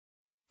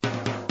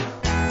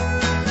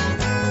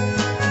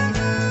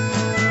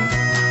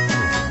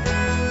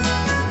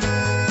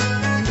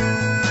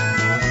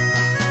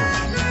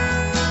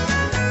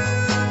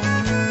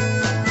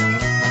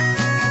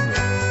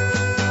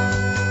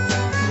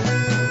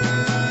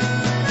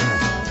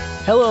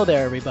Hello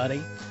there,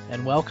 everybody,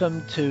 and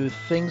welcome to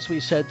Things We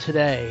Said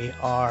Today,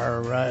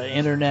 our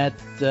internet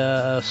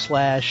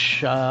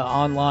slash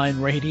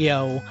online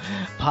radio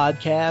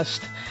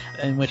podcast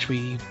in which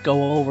we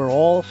go over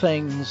all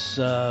things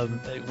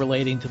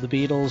relating to the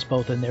Beatles,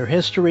 both in their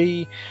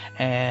history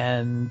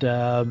and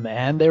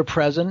their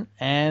present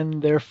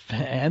and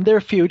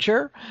their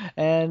future,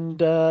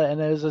 and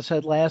as I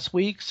said last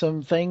week,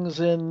 some things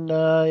in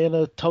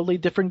a totally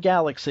different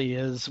galaxy,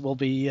 as we'll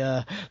be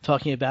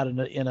talking about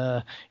in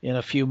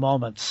a few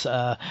moments.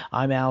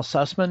 I'm Al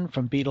Sussman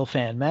from Beatle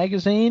Fan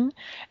Magazine,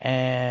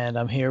 and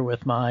I'm here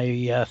with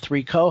my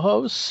three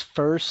co-hosts.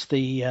 First,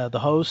 the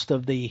host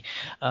of the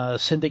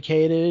syndicated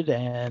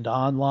and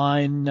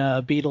online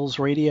Beatles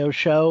radio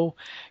show,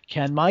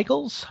 Ken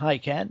Michaels. Hi,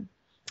 Ken.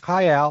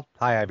 Hi, Al.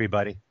 Hi,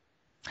 everybody.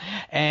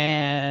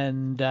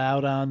 And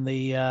out on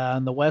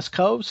the West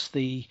Coast,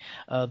 the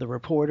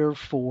reporter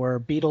for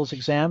Beatles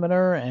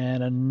Examiner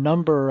and a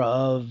number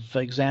of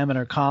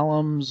Examiner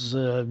columns,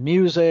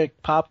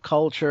 music, pop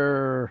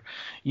culture,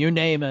 you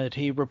name it,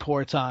 he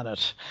reports on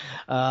it.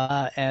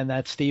 And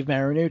that's Steve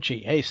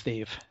Marinucci. Hey,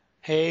 Steve.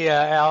 Hey,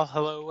 Al.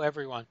 Hello,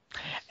 everyone.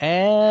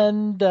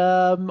 And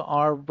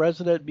our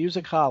resident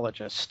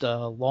musicologist,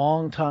 a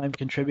longtime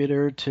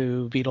contributor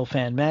to Beatle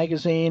Fan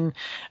Magazine,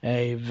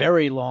 a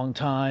very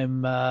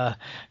long-time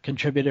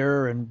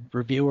contributor and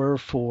reviewer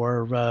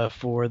for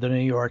the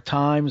New York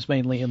Times,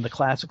 mainly in the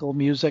classical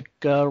music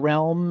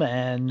realm,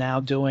 and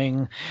now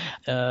doing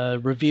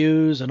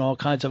reviews and all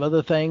kinds of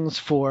other things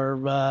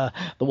for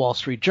the Wall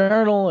Street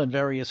Journal and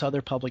various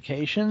other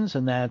publications,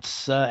 and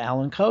that's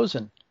Allan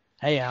Kozin.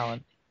 Hey,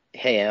 Allan.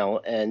 Hey, Al,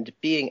 and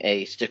being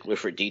a stickler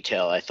for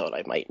detail, I thought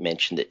I might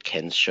mention that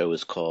Ken's show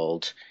is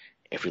called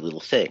Every Little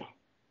Thing.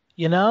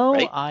 You know,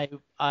 right?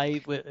 I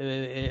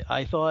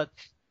thought,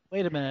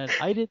 wait a minute,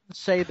 I didn't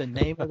say the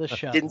name of the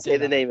show. Didn't say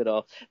the name at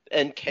all.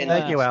 And Ken,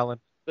 Thank you,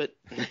 Alan. But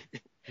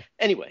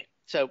anyway,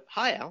 so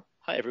hi, Al.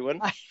 Hi, everyone.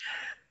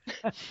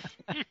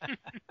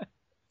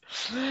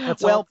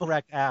 That's all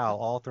correct, Al,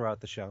 all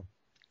throughout the show.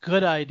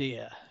 Good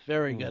idea.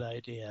 Very good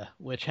idea,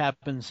 which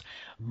happens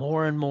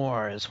more and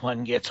more as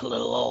one gets a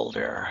little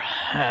older.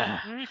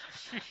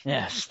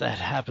 Yes, that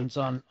happens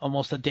on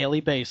almost a daily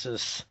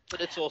basis.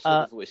 But it's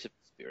also the voice of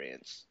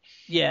experience.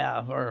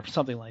 Yeah, or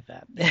something like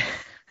that.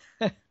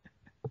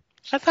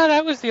 I thought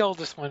I was the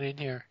oldest one in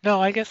here.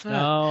 No, I guess not.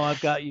 No,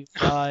 I've got you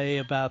by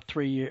about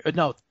 3 years.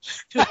 No,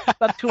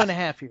 about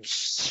 2.5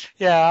 years.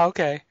 Yeah,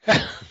 okay.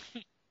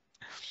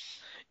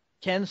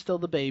 Ken's still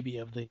the baby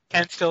of the...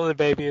 Ken's still the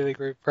baby of the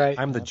group, right?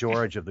 I'm the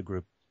George of the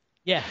group.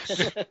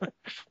 Yes.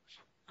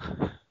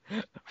 But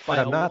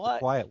I'm not the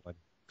quiet one.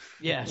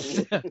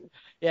 Yes.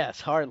 Yes,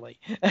 hardly.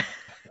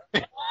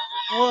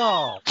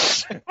 Whoa.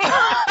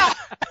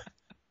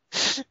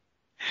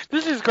 This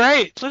is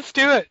great. Let's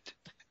do it.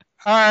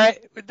 All right.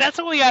 That's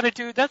what we got to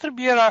do. That's going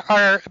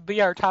to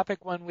be our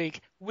topic one week.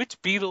 Which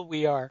Beatle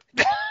we are.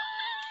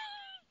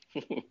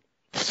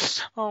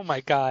 Oh,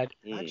 my God.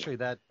 Actually,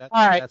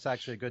 that's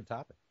actually a good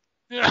topic.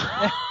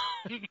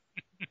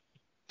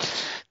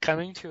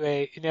 Coming to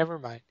a... Never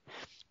mind.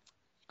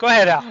 Go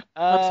ahead, Al.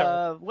 I'm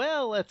sorry.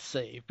 Well, let's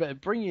see.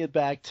 Bringing it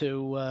back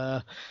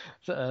to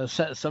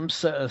some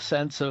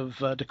sense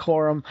of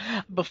decorum.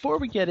 Before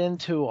we get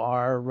into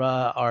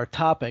our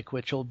topic,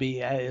 which will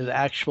be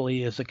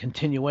actually is a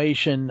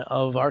continuation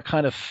of our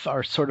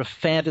sort of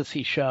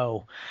fantasy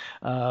show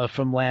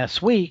from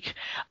last week.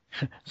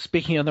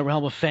 Speaking in the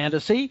realm of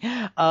fantasy,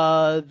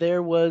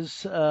 there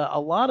was a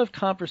lot of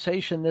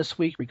conversation this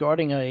week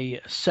regarding a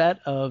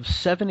set of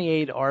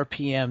 78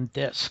 RPM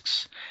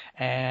discs.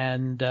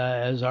 And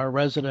as our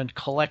resident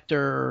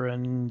collector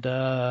and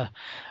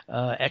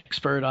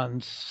expert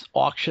on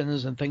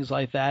auctions and things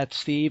like that,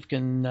 Steve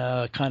can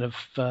kind of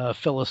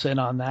fill us in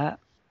on that.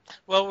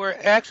 Well, we're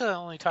actually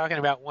only talking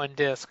about one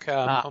disc.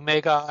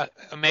 Omega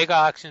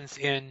Auctions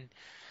in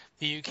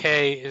the UK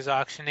is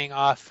auctioning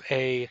off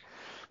a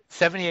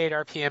 78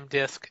 RPM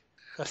disc.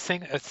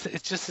 It's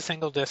just a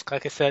single disc,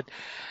 like I said.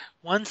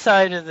 One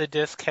side of the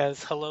disc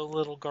has Hello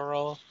Little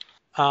Girl,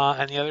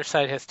 and the other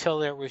side has Till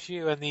There Was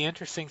You. And the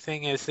interesting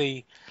thing is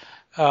the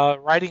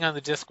writing on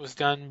the disc was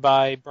done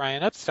by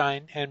Brian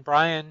Epstein, and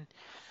Brian,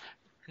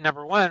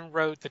 number one,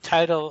 wrote the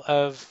title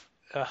of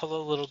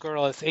Hello Little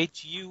Girl as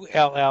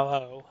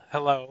Hullo,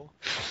 hello.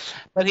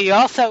 But he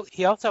also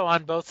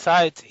on both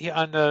sides,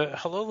 on the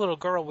Hello Little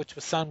Girl, which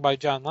was sung by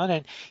John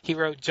Lennon, he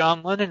wrote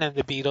John Lennon and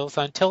the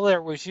Beatles. Until There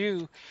Was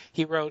You,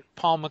 he wrote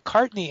Paul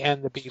McCartney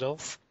and the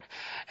Beatles.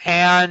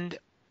 And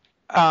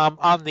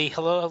on the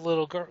Hello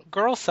Little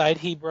Girl side,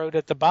 he wrote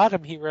at the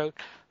bottom, he wrote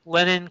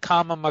Lennon,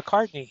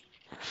 McCartney.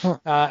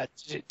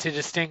 To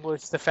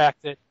distinguish the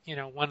fact that,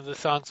 one of the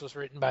songs was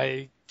written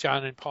by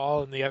John and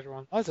Paul and the other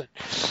one wasn't.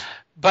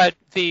 But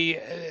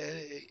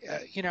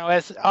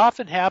as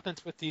often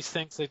happens with these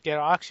things that get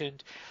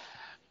auctioned,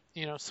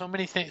 so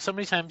many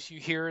times you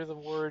hear the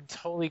words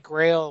Holy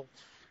Grail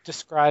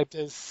described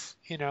as,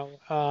 these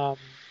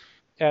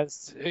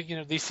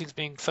things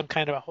being some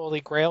kind of a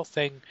Holy Grail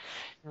thing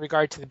in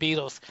regard to the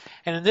Beatles.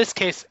 And in this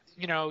case,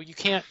 you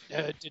can't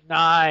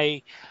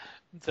deny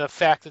the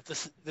fact that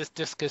this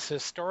disc is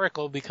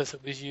historical because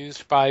it was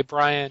used by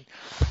Brian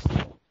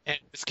and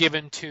was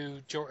given to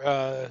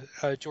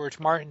George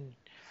Martin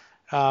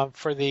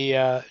for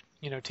the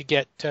to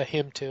get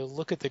him to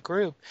look at the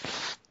group.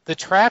 The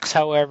tracks,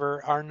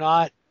 however, are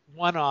not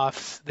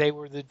one-offs. They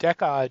were the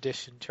Decca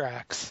edition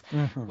tracks,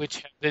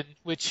 which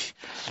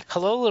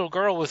Hello Little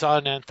Girl was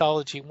on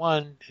Anthology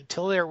 1.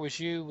 Until There Was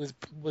You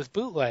was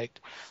bootlegged.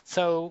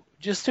 So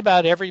just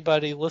about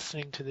everybody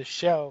listening to the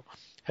show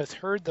has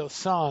heard those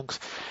songs.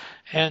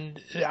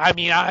 And I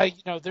mean,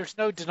 there's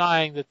no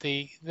denying that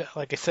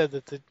like I said,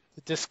 that the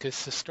disc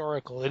is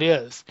historical. It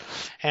is.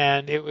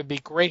 And it would be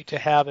great to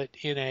have it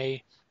in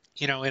a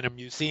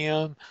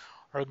museum,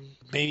 or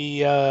maybe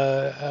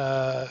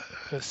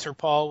Sir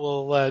Paul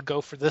will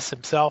go for this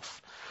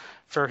himself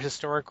for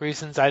historic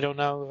reasons. I don't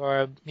know.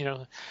 Or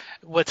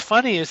what's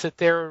funny is that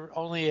they're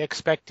only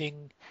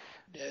estimating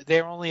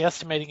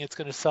it's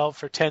going to sell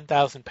for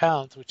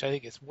 £10,000, which I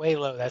think is way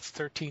low. That's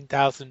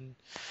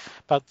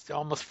about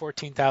almost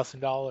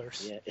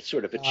 $14,000. Yeah, it's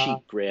sort of a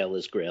cheap Grail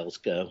as Grails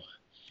go.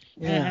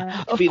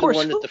 Yeah, It'd be the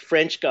one that the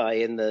French guy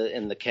in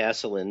the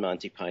castle in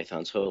Monty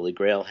Python's Holy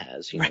Grail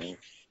has. Know.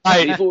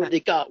 We've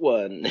already got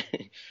one.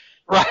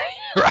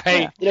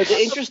 Right. The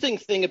interesting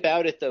thing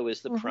about it, though,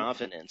 is the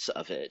provenance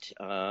of it.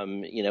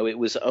 It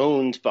was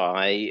owned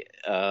by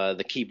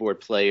the keyboard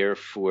player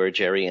for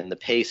Jerry and the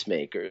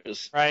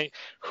Pacemakers, right,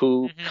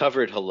 who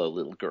covered Hello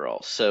Little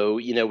Girl. So,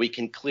 we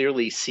can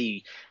clearly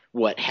see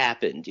what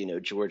happened.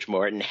 George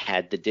Martin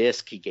had the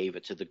disc. He gave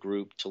it to the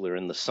group to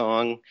learn the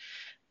song.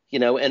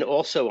 And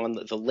also on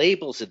the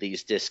labels of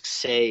these discs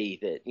say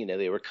that,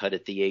 they were cut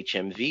at the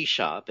HMV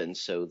shop. And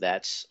so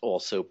that's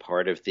also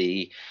part of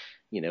the,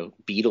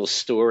 Beatles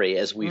story,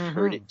 as we've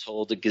heard it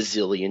told a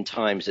gazillion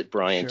times, that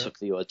Brian took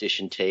the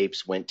audition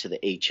tapes, went to the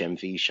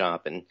HMV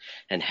shop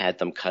and had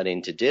them cut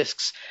into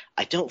discs.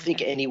 I don't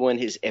think anyone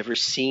has ever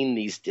seen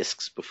these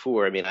discs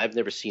before. I mean, I've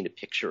never seen a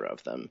picture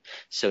of them.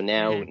 So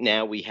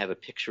now we have a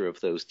picture of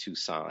those two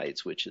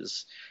sides, which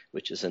is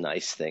a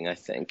nice thing, I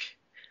think.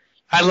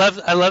 I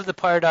love the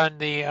part on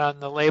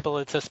the label.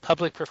 It says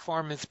public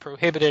performance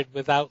prohibited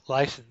without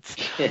license,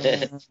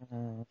 and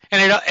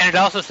it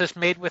also says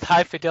made with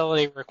high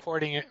fidelity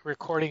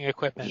recording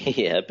equipment.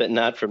 Yeah, but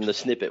not from the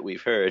snippet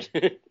we've heard.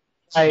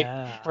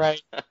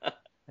 Right.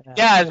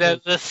 Yeah,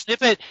 the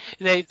snippet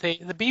the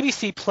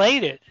BBC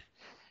played it,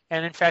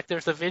 and in fact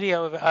there's a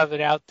video of it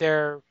out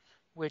there,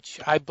 which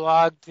I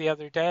blogged the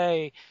other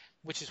day,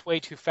 which is way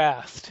too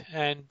fast.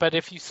 But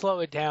if you slow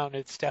it down,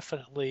 it's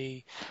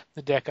definitely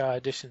the Decca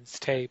Editions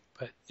tape.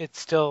 But it's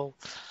still,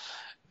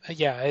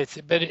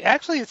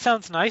 it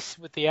sounds nice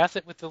with the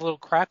little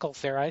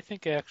crackles there. I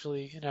think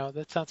actually,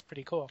 that sounds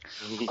pretty cool.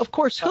 Of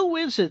course, who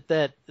is it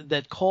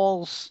that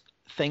calls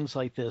things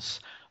like this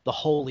the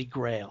Holy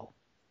Grail?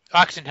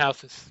 Auction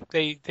houses.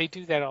 They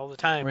do that all the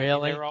time.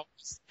 Really? They're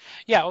always,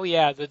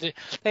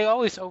 they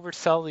always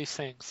oversell these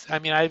things. I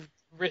mean, I've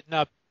written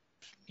up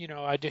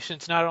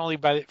auditions not only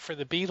for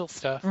the Beatles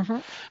stuff,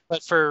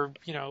 but for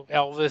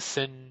Elvis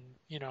and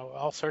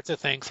all sorts of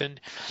things.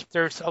 And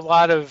there's a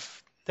lot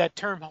of that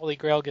term Holy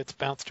Grail gets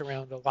bounced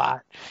around a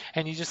lot,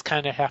 and you just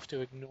kind of have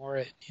to ignore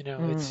it.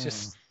 It's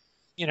just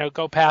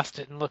go past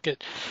it and look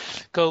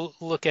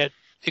at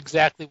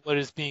exactly what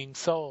is being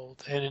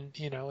sold. And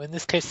in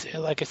this case,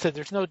 like I said,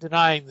 there's no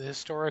denying the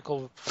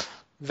historical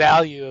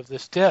value of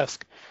this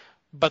disc,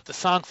 but the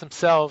songs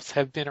themselves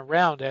have been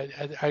around.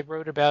 I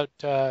wrote about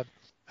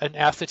an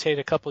acetate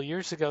a couple of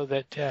years ago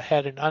that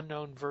had an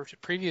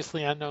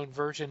previously unknown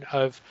version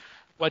of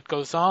What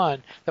Goes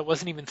On that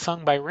wasn't even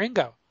sung by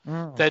Ringo.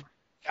 That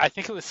I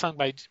think it was sung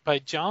by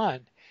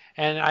John,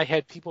 and I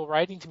had people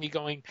writing to me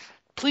going,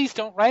 "Please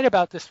don't write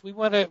about this. We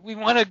want to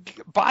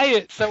buy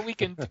it so we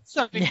can do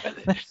something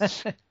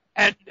with it."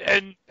 And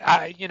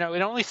it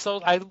only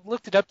sold. I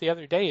looked it up the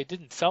other day. It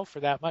didn't sell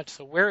for that much.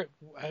 So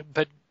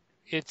but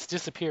it's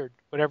disappeared.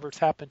 Whatever's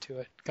happened to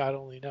it, God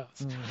only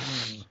knows.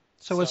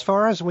 So as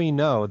far as we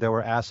know, there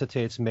were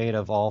acetates made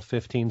of all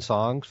 15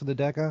 songs for the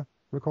Decca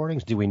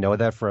recordings. Do we know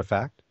that for a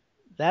fact?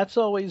 That's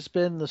always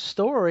been the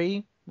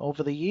story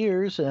over the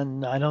years,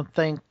 and I don't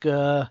think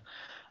Mark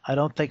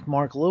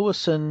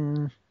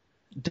Lewison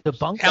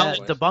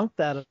debunked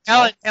that.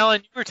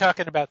 Allan, you were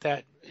talking about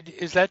that.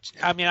 Is that?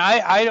 I mean,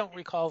 I don't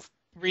recall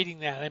reading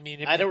that. I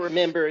mean, I don't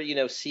remember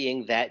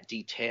seeing that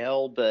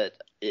detail, but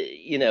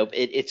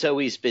it's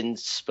always been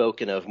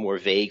spoken of more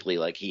vaguely.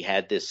 Like he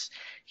had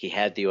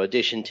the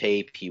audition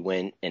tape. He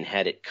went and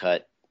had it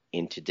cut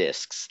into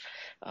discs.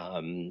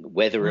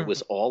 Whether it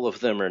was all of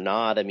them or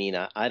not, I mean,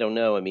 I don't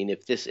know. I mean,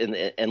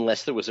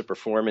 unless there was a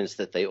performance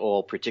that they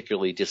all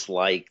particularly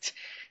disliked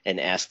and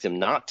asked him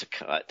not to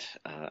cut,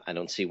 I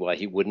don't see why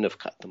he wouldn't have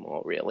cut them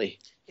all, really.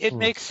 It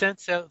makes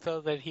sense,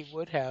 though, that he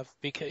would have,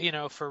 because,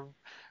 for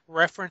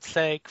reference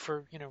sake,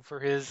 for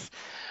his,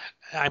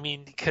 I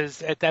mean,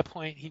 because at that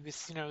point he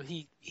was,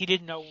 he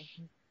didn't know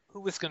who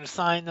was going to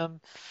sign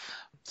them.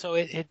 So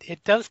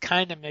it does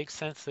kind of make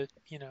sense that,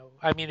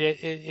 I mean,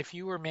 if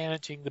you were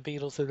managing the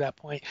Beatles at that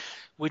point,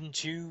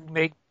 wouldn't you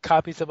make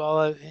copies of all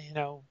of,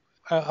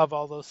 of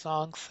all those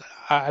songs?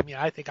 I mean,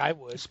 I think I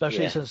would,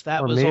 especially since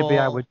that or was maybe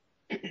all.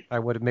 I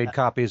would have made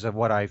copies of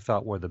what I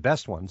thought were the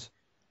best ones.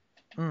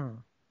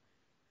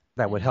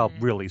 That would help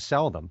really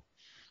sell them.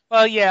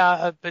 Well,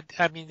 yeah, but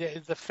I mean,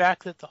 the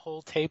fact that the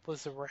whole tape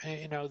was,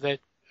 that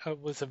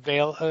was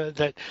available.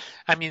 That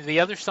I mean,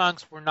 the other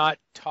songs were not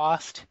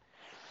tossed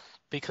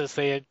because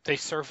they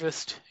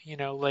surfaced,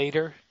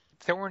 later.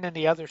 There weren't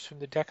any others from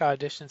the Decca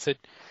auditions that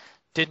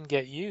didn't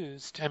get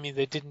used. I mean,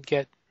 they didn't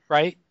get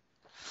right.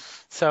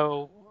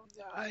 So,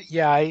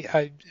 yeah,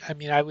 I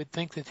mean, I would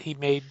think that he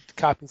made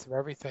copies of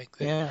everything.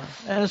 Yeah,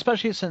 and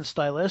especially since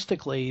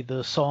stylistically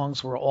the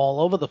songs were all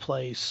over the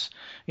place,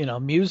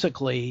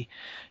 musically,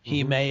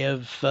 he may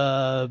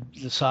have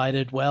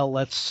decided, well,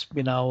 let's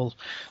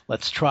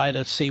try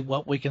to see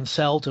what we can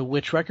sell to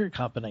which record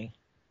company.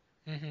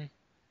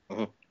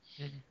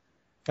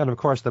 And of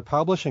course, the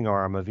publishing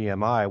arm of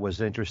EMI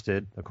was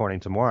interested, according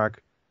to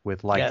Mark,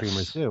 with Like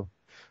Dreamers Do.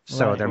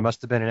 So there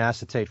must have been an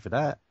acetate for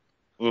that.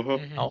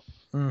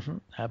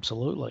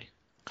 Absolutely.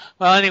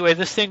 Well, anyway,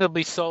 this thing will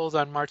be sold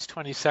on March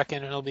 22nd,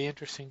 and it'll be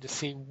interesting to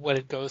see what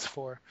it goes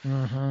for.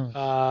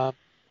 But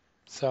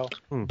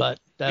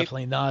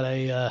definitely not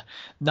a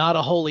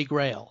holy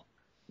grail.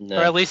 No.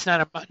 Or at least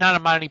not a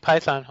Monty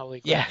Python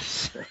holy grail.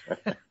 Yes.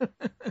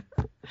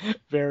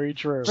 Very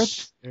true.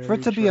 For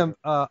it to be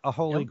a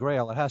holy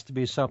grail, it has to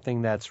be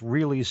something that's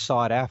really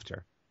sought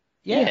after.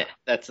 Yeah,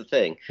 that's the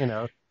thing.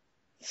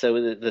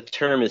 So the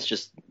term is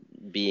just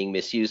being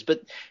misused,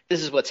 but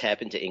this is what's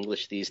happened to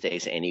English these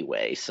days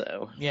anyway.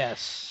 So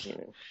yes,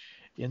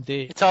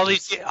 indeed, it's all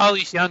these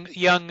youngins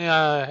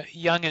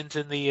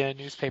in the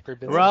newspaper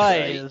business,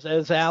 right?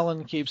 As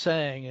Allan keeps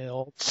saying,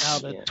 now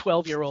the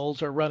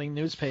 12-year-olds are running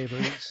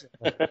newspapers,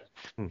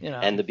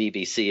 and the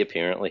BBC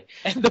apparently,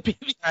 and the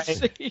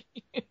BBC.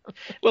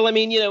 Well, I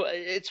mean,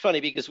 it's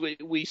funny because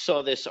we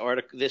saw this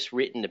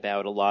written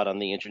about a lot on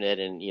the internet,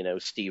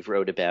 and Steve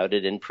wrote about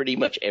it, and pretty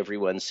much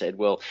everyone said,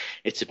 well,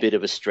 it's a bit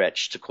of a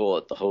stretch to call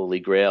it the Holy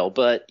Grail,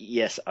 but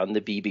yes, on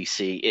the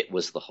BBC, it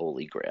was the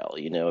Holy Grail.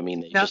 I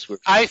mean,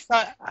 I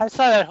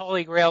saw that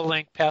Holy Grail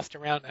link passed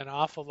around an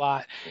awful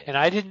lot, and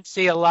I didn't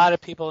see a lot of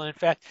people. In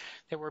fact,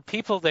 there were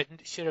people that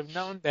should have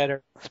known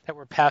better that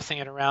were passing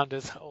it around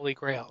as Holy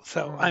Grail.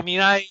 So, I mean,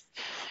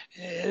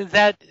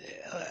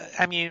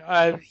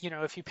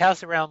 if you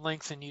pass around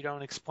links and you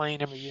don't explain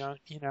them, or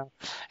you don't,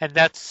 and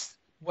that's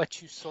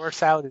what you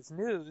source out as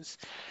news,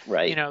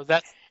 right?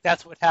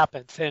 That's what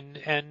happens,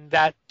 and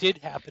that did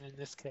happen in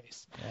this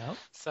case. Yeah.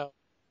 So,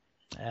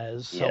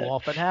 as so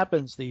often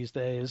happens these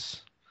days.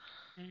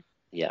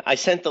 Yeah, I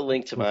sent the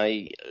link to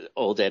my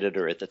old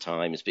editor at the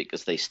Times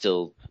because they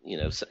still,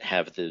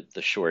 have the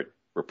short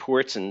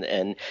reports,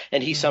 and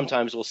he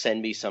sometimes will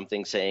send me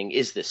something saying,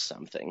 is this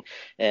something?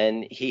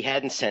 And he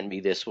hadn't sent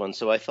me this one,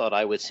 so I thought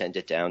I would send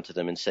it down to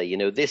them and say,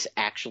 this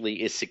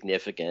actually is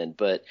significant,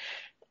 but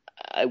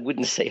I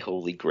wouldn't say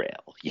Holy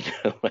Grail,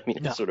 I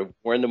mean, I sort of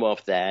warned them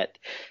off that,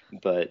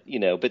 but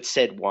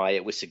said why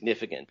it was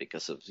significant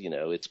because of,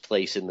 its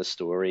place in the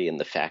story and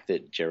the fact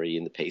that Jerry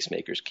and the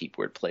Pacemakers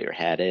keyboard player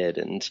had it,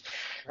 and,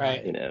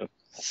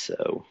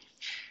 so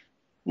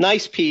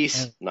nice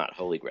piece, not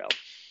Holy Grail.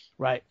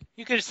 Right.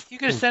 You could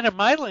have sent him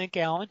my link,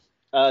 Allan.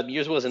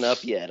 Yours wasn't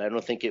up yet. I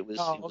don't think it was.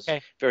 Oh, okay. It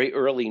was very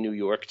early New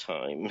York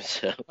time.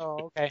 So.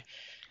 Oh, okay.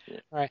 Yeah.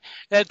 All right.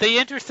 The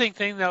interesting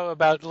thing, though,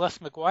 about Les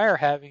McGuire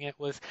having it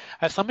was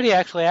somebody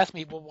actually asked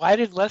me, well, why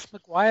did Les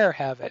McGuire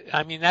have it?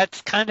 I mean,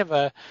 that's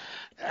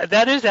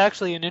that is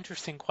actually an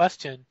interesting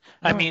question.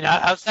 I mean,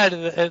 outside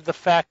of the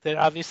fact that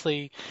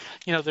obviously,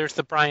 there's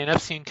the Brian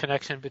Epstein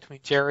connection between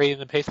Jerry and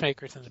the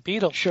Pacemakers and the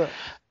Beatles. Sure.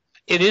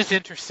 It is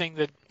interesting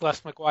that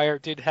Les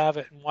McGuire did have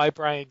it and why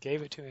Brian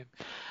gave it to him.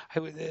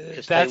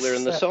 Because they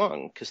learned the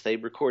song, because they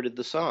recorded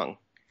the song.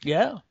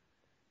 Yeah.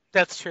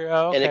 That's true.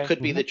 Oh, okay. And it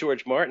could be that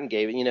George Martin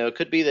gave it. It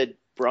could be that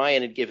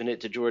Brian had given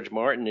it to George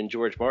Martin and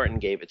George Martin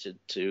gave it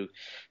to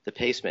the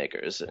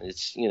Pacemakers.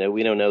 It's,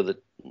 we don't know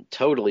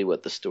totally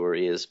what the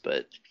story is,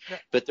 but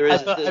there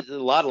is a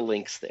lot of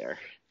links there.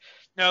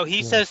 No,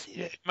 he says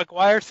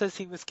McGuire says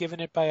he was given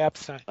it by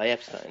Epstein. By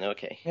Epstein,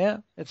 okay. Yeah,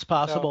 it's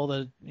possible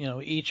that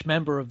each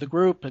member of the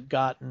group had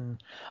gotten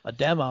a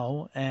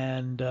demo,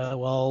 and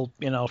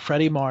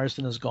Freddie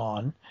Marsden is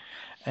gone,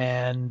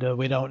 and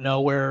we don't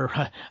know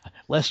where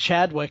Les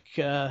Chadwick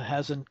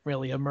hasn't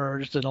really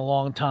emerged in a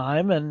long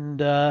time,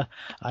 and I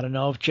don't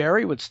know if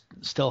Jerry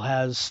still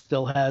has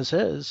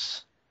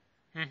his.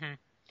 Mm-hmm.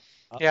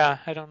 Yeah,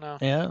 I don't know.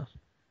 Yeah,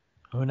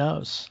 who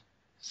knows?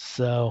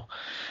 So.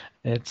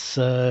 It's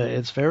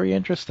very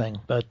interesting,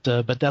 but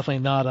definitely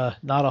not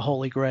a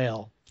holy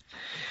grail.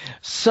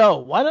 So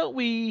why don't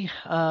we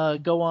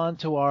go on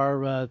to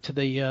our to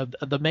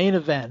the main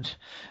event?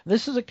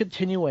 This is a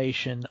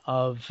continuation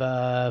of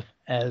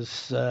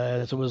as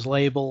it was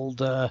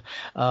labeled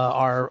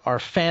our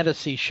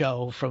fantasy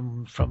show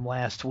from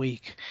last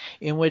week,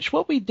 in which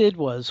what we did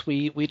was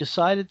we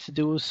decided to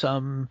do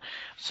some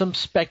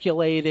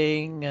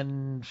speculating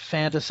and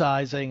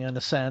fantasizing in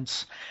a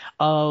sense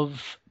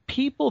of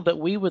people that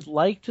we would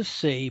like to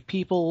see,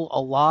 people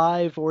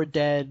alive or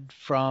dead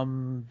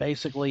from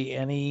basically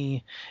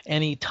any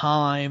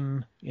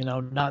time,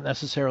 not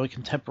necessarily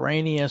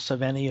contemporaneous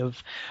of any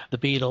of the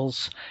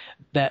Beatles,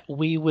 that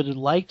we would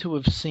like to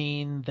have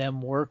seen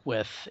them work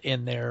with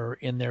in their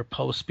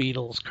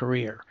post-Beatles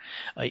career,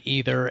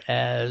 either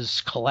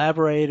as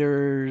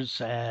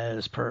collaborators,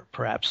 as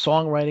perhaps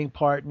songwriting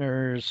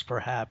partners,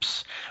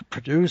 perhaps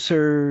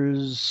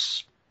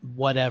producers,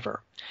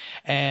 whatever.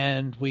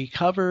 And we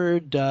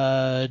covered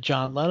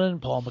John Lennon,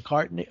 Paul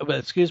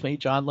McCartney,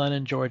 John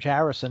Lennon, George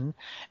Harrison,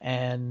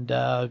 and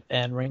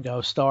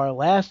Ringo Starr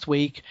last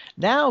week.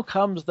 Now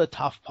comes the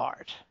tough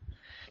part,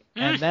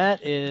 and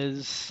that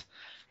is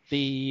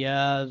the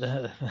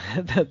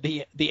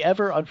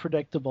ever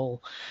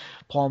unpredictable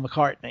Paul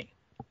McCartney.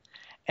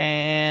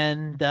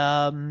 And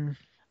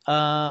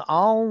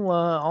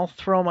I'll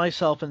throw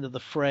myself into the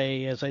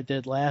fray as I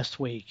did last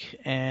week,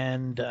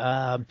 and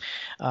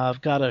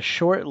I've got a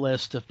short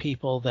list of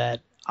people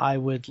that I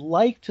would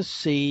like to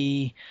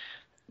see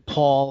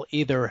Paul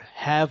either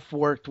have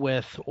worked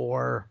with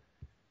or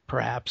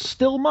perhaps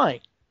still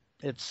might.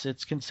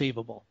 It's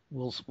conceivable.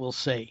 We'll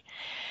see.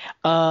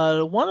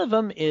 One of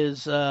them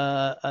is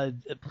not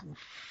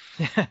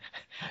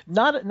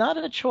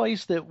a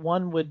choice that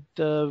one would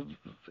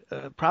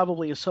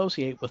probably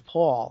associate with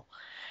Paul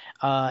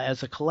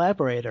as a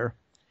collaborator,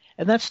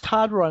 and that's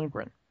Todd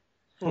Rundgren.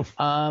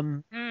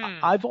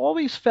 I've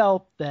always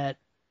felt that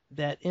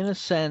in a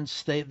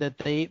sense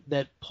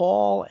that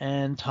Paul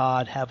and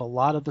Todd have a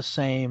lot of the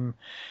same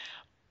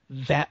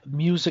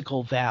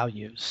musical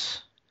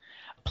values,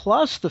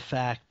 plus the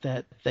fact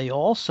that they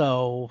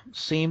also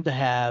seem to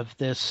have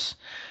this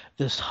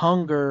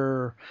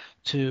hunger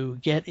to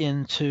get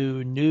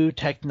into new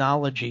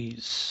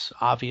technologies.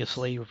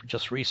 Obviously,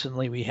 just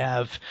recently we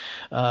have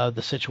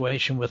the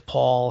situation with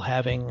Paul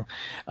having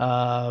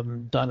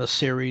done a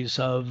series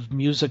of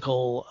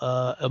musical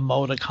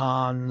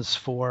emoticons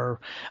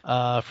for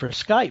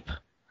Skype,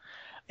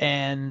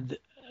 and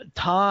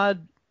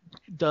Todd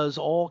does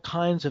all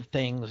kinds of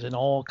things in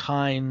all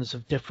kinds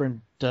of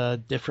different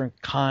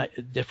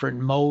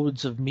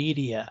modes of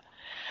media.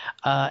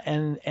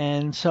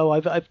 And so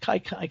I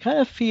kind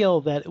of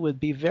feel that it would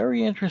be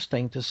very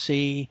interesting to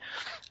see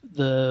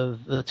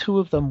the two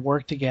of them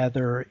work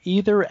together,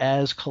 either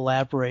as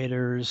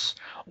collaborators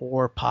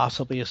or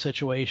possibly a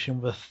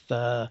situation with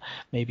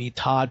maybe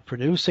Todd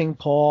producing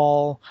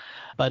Paul,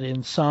 but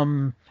in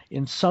some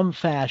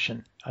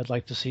fashion, I'd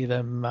like to see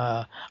them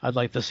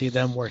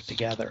work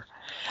together.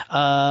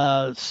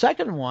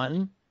 Second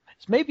one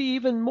is maybe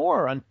even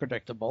more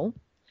unpredictable,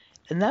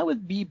 and that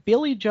would be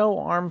Billie Joe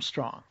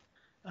Armstrong.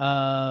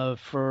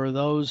 For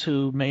those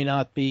who may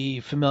not be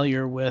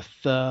familiar with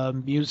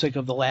music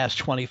of the last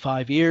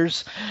 25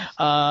 years,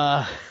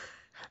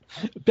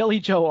 Billie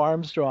Joe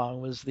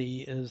Armstrong is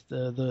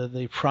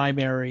the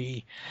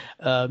primary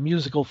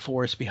musical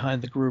force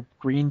behind the group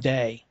Green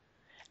Day,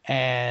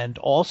 and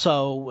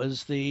also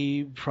was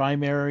the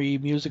primary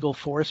musical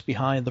force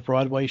behind the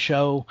Broadway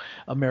show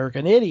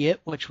American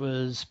Idiot, which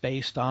was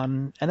based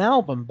on an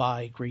album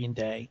by Green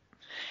Day.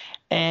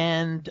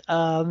 And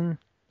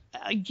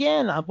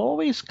again, I've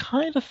always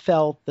kind of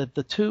felt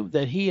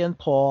that he and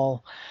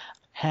Paul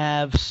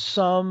have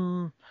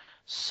some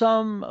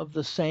of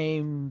the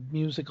same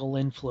musical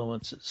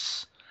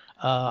influences.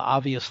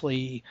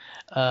 Obviously,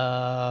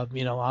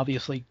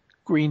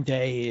 Green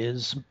Day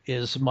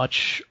is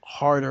much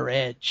harder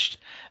edged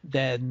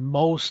than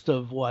most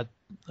of what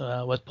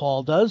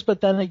Paul does.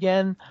 But then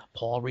again,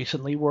 Paul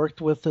recently worked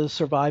with the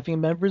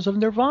surviving members of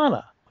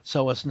Nirvana.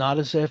 So it's not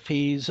as if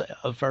he's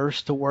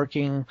averse to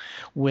working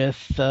with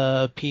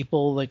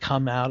people that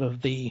come out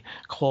of the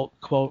quote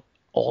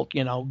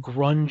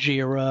grunge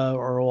era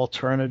or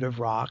alternative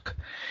rock.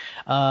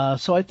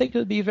 So I think it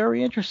would be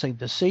very interesting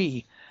to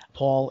see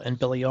Paul and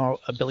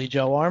Billie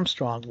Joe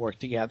Armstrong work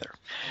together.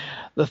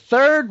 The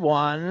third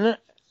one,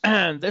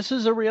 this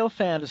is a real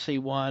fantasy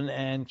one,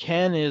 and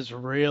Ken is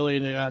really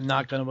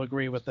not going to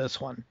agree with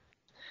this one.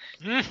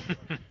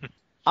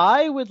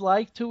 I would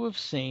like to have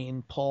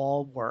seen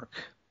Paul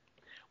work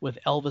with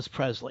Elvis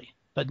Presley,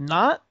 but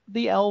not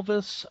the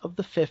Elvis of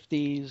the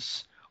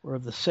 50s or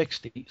of the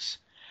 60s.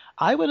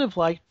 I would have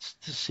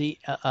liked to see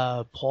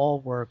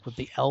Paul work with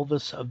the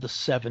Elvis of the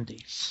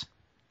 70s.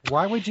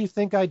 Why would you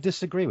think I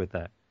disagree with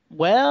that?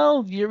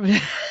 Well, you're...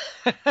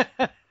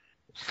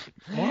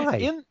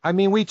 Why?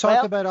 We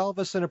talked about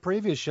Elvis in a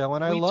previous show,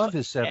 and I love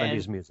his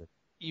 70s music.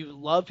 You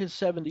love his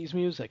 70s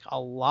music. A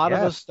lot of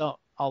us don't.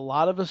 A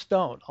lot of us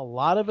don't. A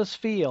lot of us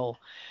feel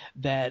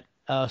that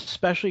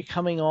especially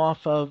coming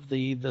off of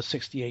the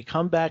 68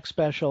 comeback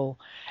special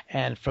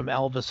and from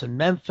Elvis in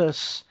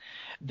Memphis,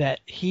 that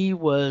he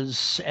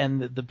was,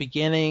 and the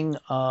beginning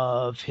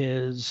of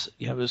his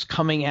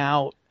coming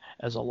out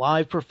as a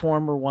live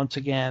performer once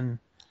again,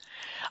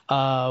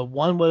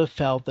 one would have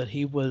felt that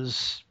he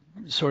was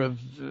sort of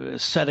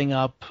setting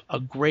up a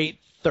great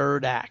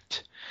third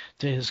act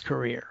to his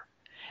career.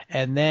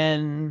 And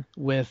then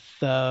with,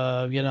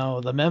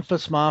 the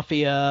Memphis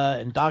Mafia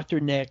and Dr.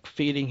 Nick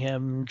feeding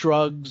him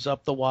drugs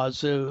up the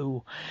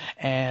wazoo,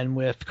 and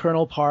with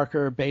Colonel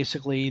Parker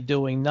basically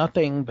doing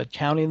nothing but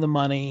counting the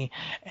money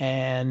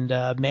and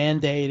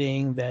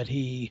mandating that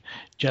he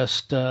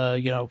just,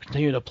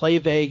 continue to play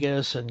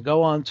Vegas and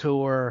go on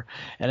tour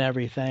and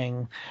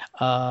everything.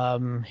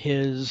 The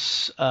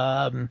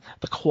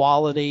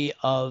quality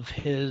of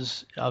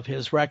his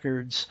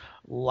records,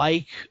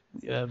 like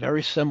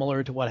very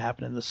similar to what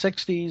happened in the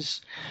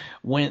 60s,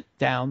 went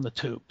down the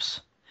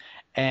tubes,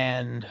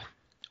 and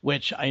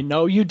which I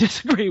know you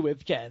disagree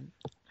with, Ken.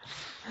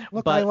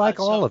 Look, but I like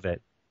all of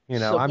it.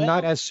 I'm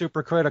not as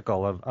super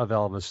critical of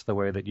Elvis the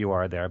way that you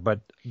are there,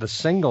 but the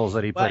singles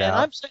that he put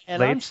out,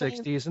 late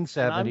 60s and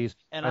 70s,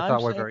 I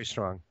thought were very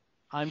strong.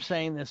 I'm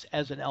saying this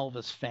as an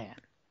Elvis fan.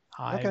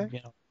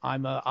 Okay.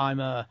 I'm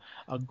a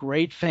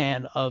great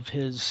fan of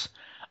his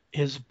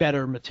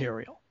better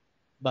material,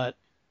 but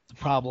the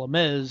problem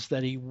is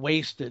that he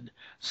wasted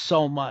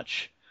so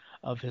much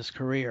of his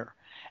career.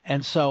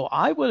 And so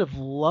I would have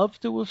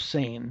loved to have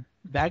seen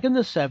back in the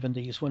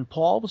 70s when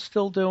Paul was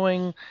still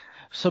doing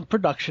some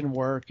production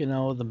work, the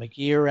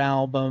McGear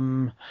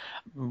album,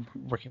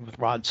 working with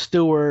Rod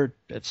Stewart,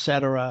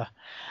 etc.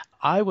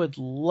 I would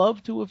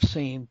love to have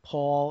seen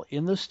Paul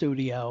in the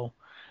studio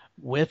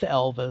with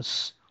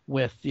Elvis,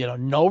 with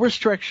no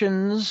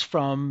restrictions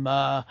from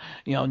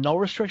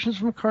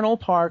Colonel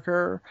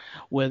Parker,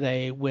 with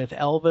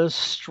Elvis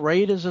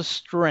straight as a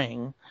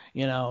string,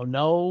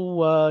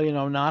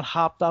 not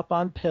hopped up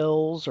on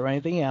pills or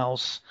anything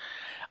else.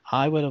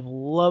 I would have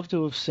loved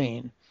to have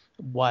seen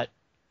what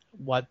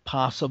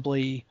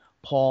possibly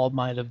Paul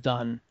might have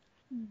done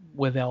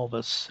with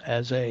Elvis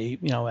as a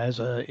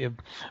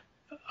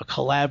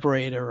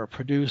collaborator, a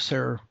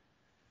producer.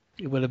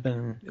 It would have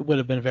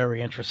been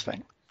very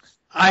interesting.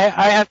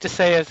 I have to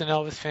say, as an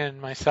Elvis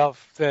fan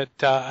myself, that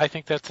I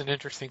think that's an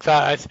interesting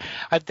thought.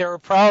 There are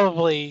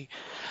probably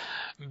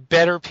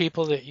better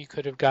people that you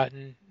could have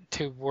gotten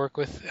to work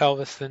with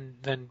Elvis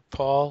than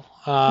Paul.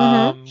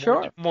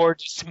 Sure. More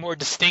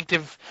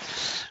distinctive.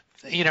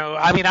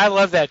 I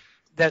love that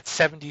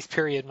 70s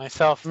period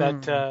myself.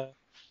 That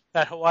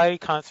Hawaii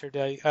concert,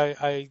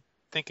 I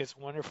think is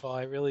wonderful.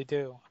 I really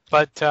do.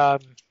 But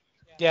that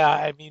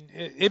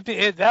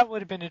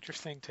would have been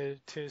interesting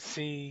to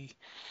see.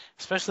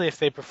 Especially if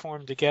they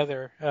performed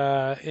together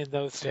in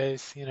those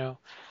days,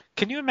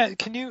 Can you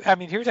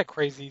imagine? Here's a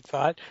crazy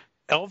thought: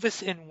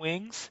 Elvis in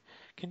Wings.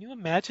 Can you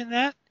imagine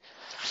that?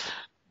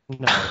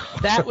 No,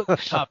 that would be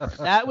tougher.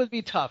 That would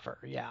be tougher.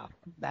 Yeah,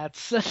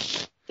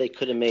 that's. They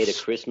could have made a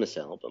Christmas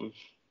album.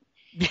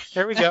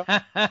 There we go.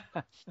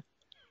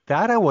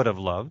 That I would have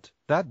loved.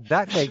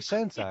 That makes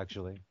sense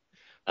actually.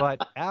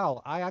 But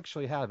Al, I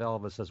actually have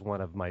Elvis as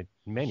one of my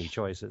many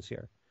choices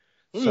here.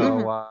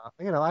 So,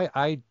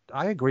 I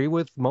agree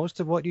with most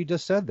of what you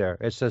just said there.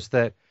 It's just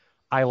that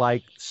I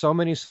like so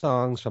many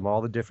songs from all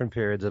the different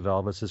periods of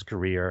Elvis's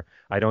career.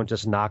 I don't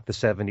just knock the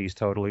 70s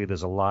totally.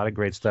 There's a lot of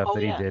great stuff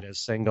that he did as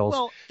singles.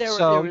 Well,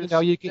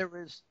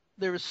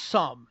 there is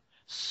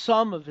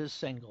some of his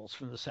singles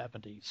from the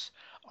 70s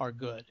are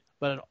good,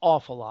 but an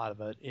awful lot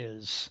of it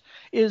is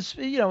it's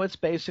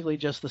basically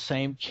just the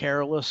same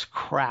careless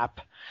crap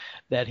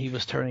that he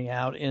was turning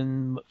out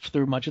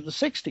through much of the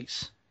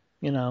 60s.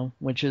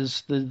 Which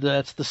is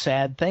that's the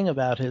sad thing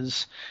about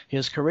his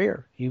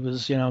career. He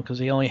was, because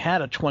he only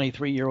had a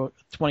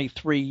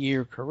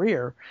 23-year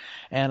career,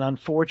 and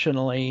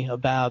unfortunately,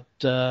 about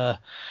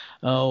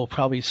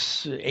probably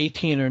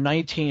 18 or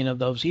 19 of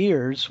those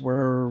years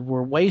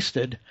were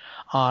wasted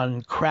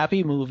on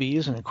crappy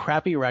movies and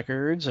crappy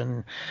records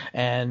and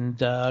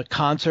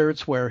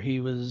concerts where he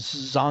was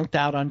zonked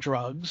out on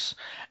drugs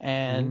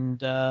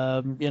and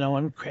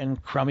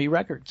and crummy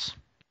records.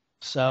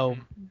 So,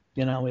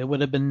 it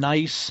would have been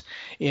nice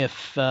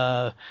if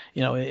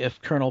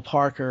Colonel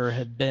Parker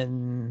had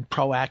been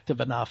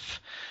proactive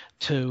enough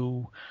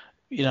to,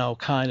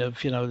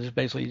 just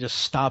basically just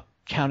stop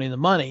counting the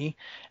money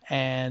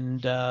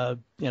and,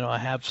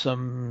 have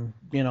some,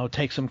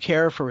 take some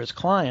care for his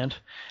client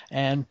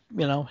and,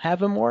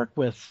 have him work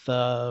with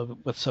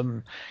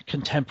some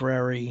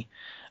contemporary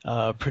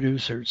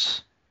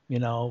producers,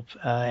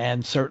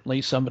 and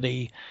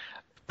certainly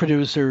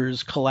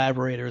producers,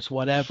 collaborators,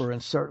 whatever,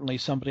 and certainly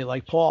somebody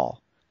like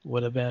Paul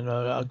would have been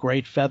a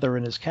great feather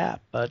in his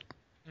cap, but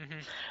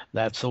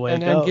that's the way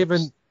it goes.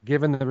 And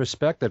given the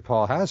respect that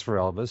Paul has for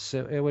Elvis,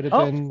 it would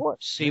have been, of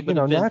course.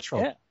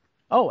 natural. Yeah.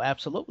 Oh,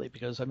 absolutely,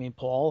 because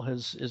Paul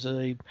is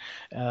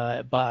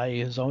by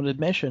his own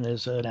admission,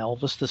 is an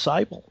Elvis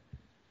disciple,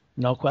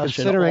 no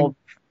question. Considering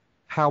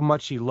how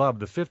much he loved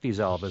the 50s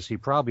Elvis, he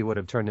probably would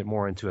have turned it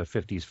more into a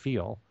 50s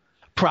feel.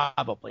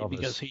 Probably,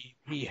 because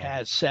he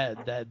has said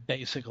that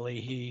basically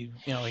he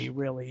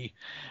really,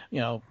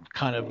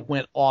 kind of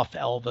went off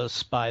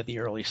Elvis by the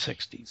early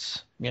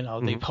 60s,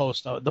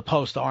 the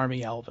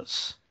post-army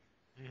Elvis.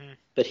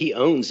 But he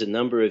owns a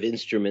number of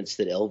instruments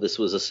that Elvis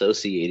was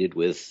associated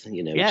with,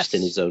 yes. just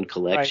in his own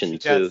collection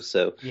too.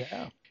 So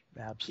yeah,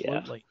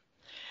 absolutely.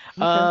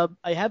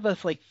 I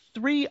have like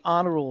 3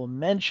 honorable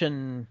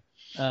mention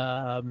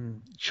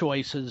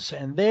choices,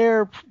 and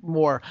they're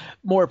more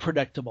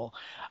predictable.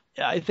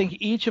 I think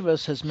each of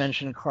us has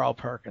mentioned Carl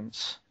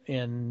Perkins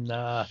in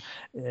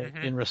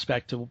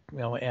respect to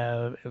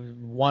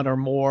one or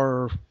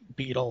more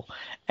Beatle,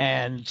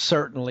 and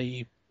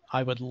certainly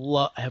I would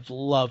have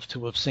loved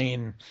to have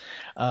seen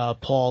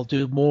Paul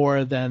do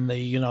more than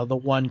the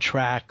one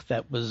track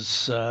that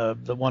was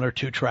the 1 or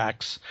 2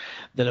 tracks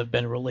that have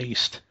been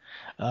released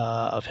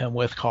of him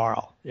with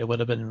Carl. It would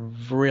have been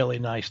really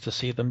nice to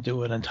see them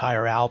do an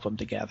entire album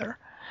together.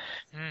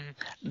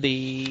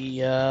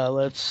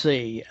 Let's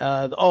see.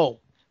 The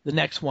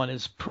next one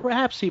is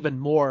perhaps even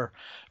more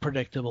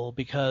predictable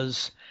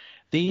because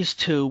these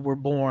two were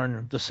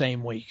born the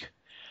same week.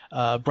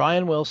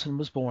 Brian Wilson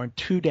was born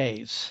 2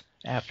 days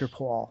after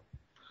Paul.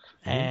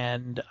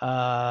 And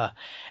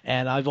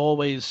I've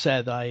always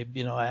said I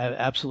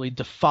absolutely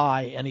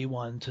defy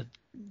anyone to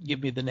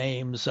give me the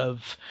names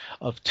of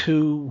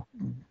 2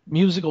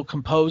 musical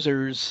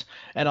composers,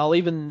 and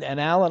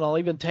Allan, I'll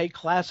even take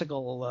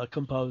classical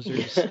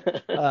composers,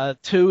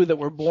 2 that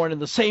were born in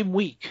the same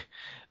week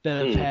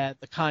that have had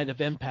the kind of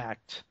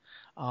impact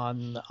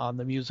on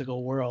the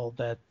musical world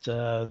that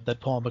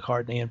Paul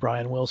McCartney and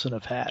Brian Wilson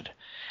have had,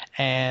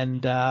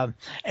 and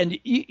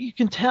you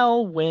can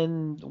tell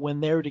when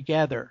they're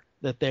together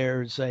that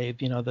there's a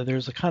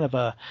kind of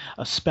a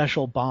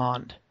special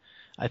bond.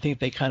 I think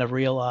they kind of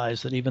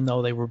realize that even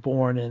though they were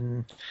born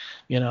in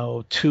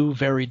 2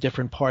 very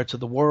different parts of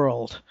the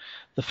world,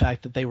 the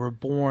fact that they were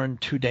born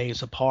 2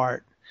 days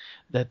apart,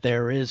 that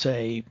there is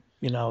a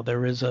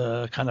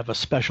kind of a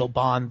special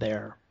bond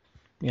there.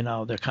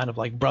 They're kind of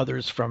like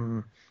brothers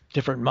from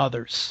different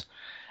mothers.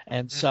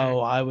 And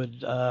so I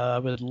would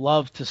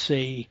love to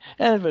see,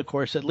 and of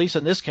course, at least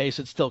in this case,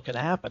 it still can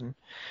happen.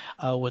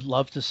 I would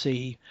love to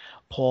see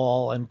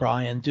Paul and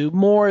Brian do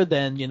more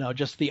than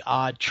just the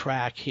odd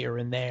track here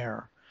and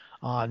there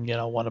on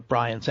one of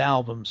Brian's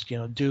albums.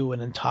 Do an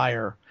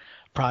entire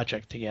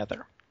project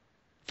together.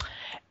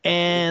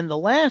 And the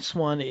last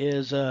one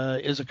is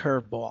a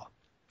curveball.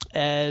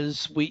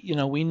 As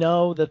we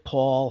know that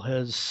Paul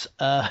has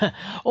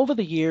over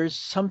the years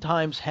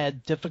sometimes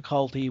had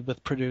difficulty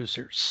with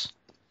producers,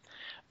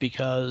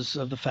 because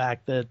of the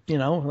fact that,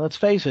 let's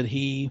face it,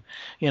 he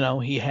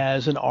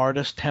has an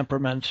artist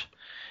temperament,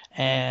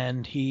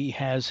 and he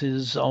has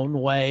his own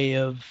way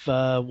of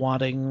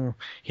wanting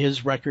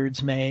his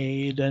records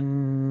made,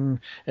 and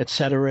et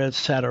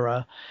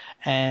cetera,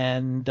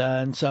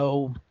 and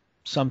so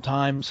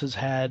sometimes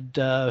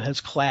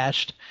has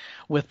clashed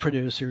with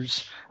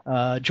producers.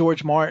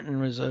 George Martin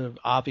was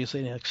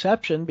obviously an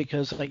exception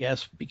because of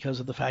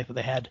the fact that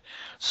they had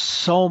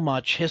so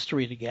much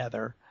history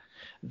together.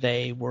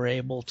 They were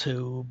able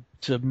to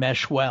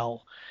mesh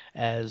well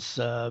as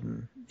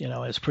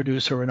as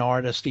producer and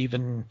artist,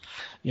 even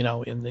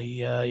in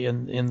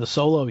the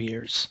solo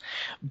years.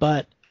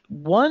 But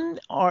one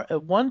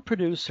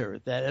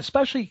producer that,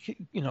 especially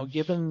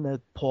given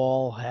that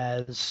Paul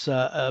has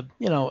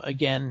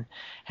again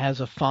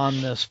has a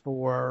fondness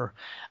for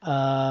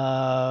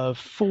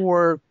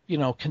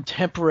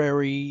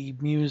contemporary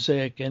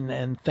music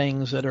and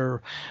things that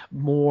are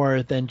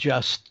more than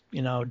just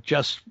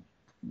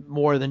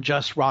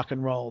rock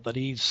and roll, that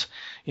he's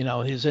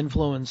his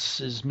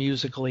influences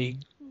musically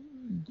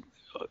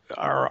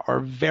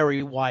are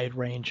very wide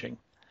ranging.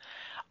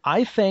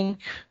 I think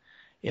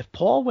if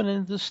Paul went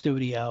into the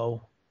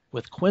studio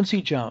with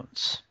Quincy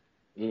Jones,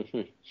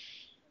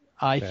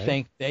 I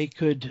think they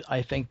could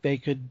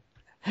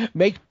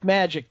make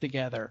magic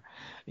together,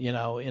 in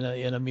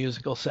a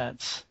musical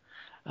sense.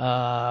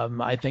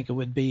 I think that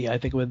would be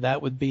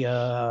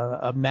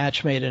a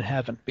match made in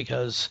heaven,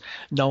 because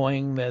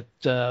knowing that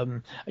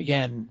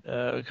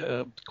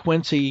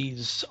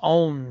Quincy's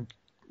own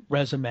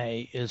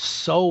resume is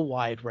so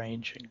wide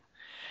ranging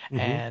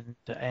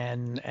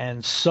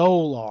and so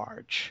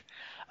large.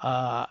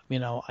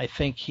 I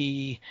think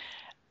he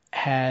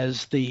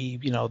has the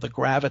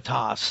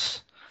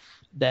gravitas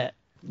that,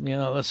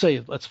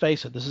 let's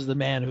face it, this is the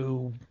man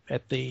who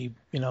at the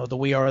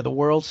We Are the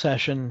World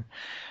session,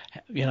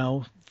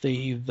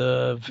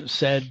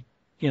 said,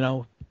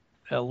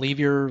 leave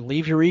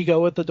your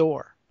ego at the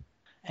door,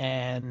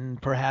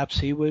 and perhaps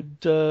he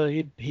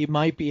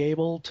might be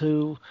able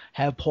to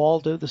have Paul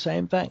do the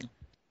same thing.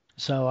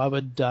 So I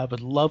would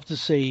love to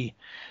see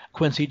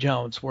Quincy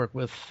Jones work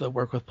with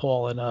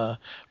Paul in a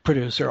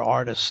producer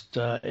artist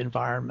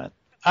environment.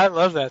 I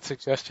love that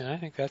suggestion. I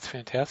think that's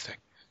fantastic.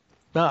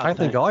 I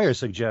think all your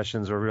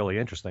suggestions are really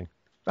interesting.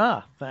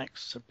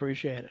 Thanks.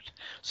 Appreciate it.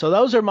 So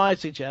those are my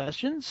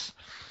suggestions.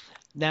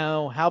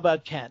 Now, how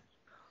about Ken?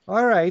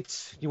 All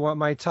right. You want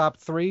my top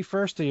 3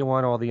 first, or you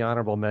want all the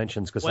honorable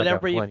mentions? Because I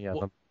got plenty of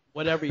them.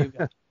 Whatever you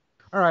got.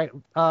 All right.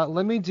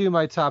 Let me do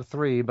my top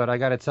 3, but I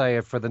got to tell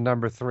you, for the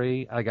number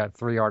 3, I got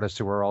 3 artists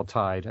who were all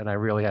tied, and I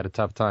really had a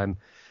tough time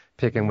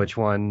picking which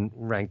one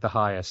ranked the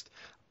highest.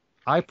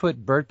 I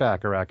put Burt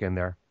Bacharach in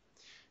there,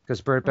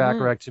 because Burt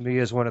Bacharach to me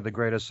is one of the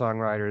greatest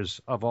songwriters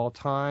of all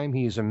time.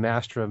 He's a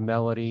master of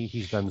melody.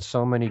 He's done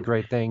so many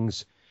great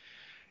things.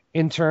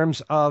 in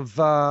terms of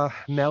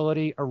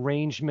melody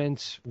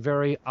arrangement,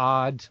 very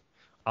odd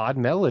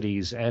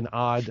melodies and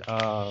odd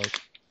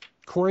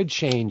chord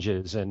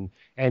changes and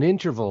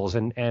intervals,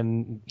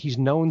 and he's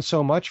known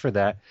so much for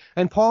that.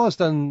 And Paul has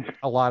done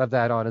a lot of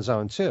that on his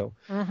own too.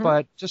 Mm-hmm.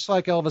 But just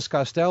like Elvis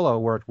Costello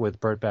worked with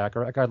Burt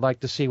Bacharach, I'd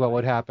like to see what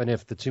would happen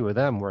if the two of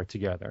them worked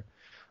together.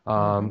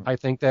 I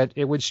think that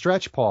it would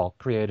stretch Paul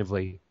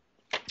creatively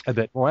a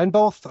bit more, and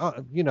both,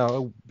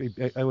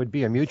 it would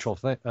be a mutual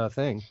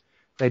thing.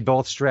 They'd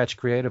both stretch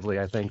creatively,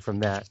 I think,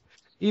 from that.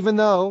 Even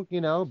though,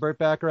 Burt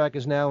Bacharach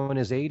is now in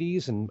his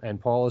 80s and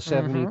Paul is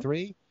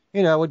 73,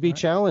 it would be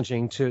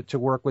challenging to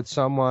work with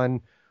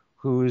someone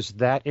who's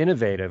that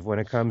innovative when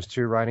it comes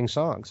to writing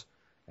songs.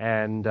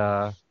 And,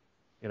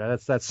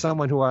 that's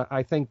someone who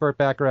I think Burt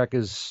Bacharach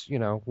is,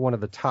 one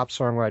of the top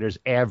songwriters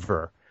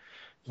ever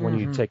when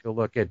you take a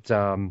look at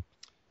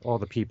all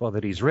the people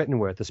that he's written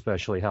with,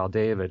 especially Hal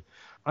David.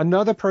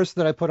 Another person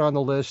that I put on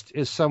the list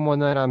is someone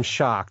that I'm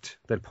shocked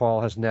that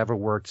Paul has never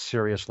worked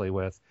seriously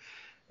with,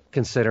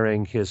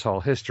 considering his whole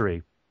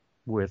history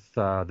with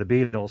the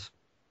Beatles,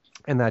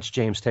 and that's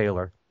James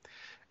Taylor.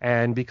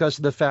 And because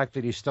of the fact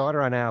that he started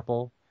on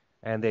Apple,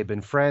 and they've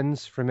been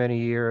friends for many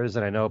years,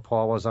 and I know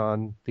Paul was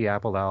on the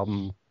Apple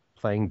album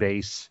playing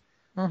bass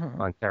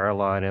on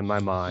Caroline in My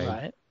Mind.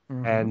 Right.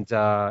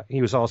 And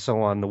he was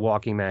also on the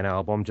Walking Man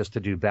album just to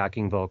do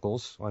backing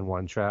vocals on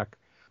one track.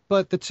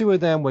 But the two of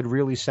them would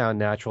really sound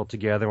natural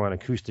together on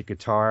acoustic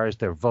guitars.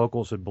 Their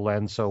vocals would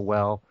blend so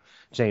well.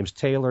 James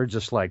Taylor,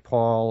 just like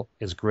Paul,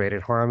 is great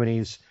at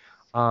harmonies.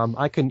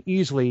 I can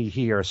easily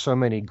hear so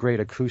many great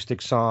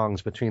acoustic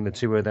songs between the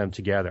two of them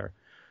together.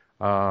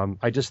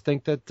 I just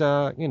think that,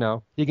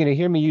 you're going to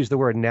hear me use the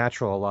word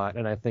natural a lot,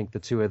 and I think the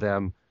two of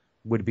them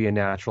would be a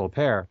natural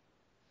pair.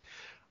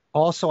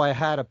 Also, I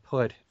had to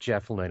put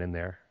Jeff Lynne in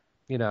there.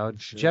 Sure.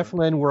 Jeff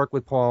Lynne worked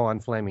with Paul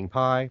on Flaming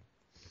Pie,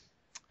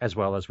 as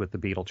well as with the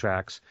Beatle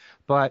tracks.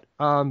 But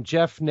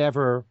Jeff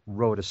never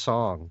wrote a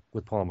song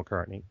with Paul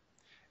McCartney.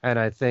 And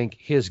I think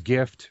his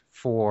gift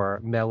for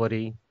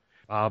melody,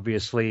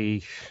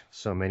 obviously,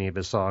 so many of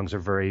his songs are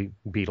very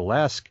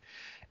Beatlesque.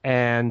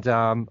 And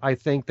I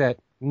think that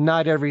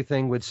not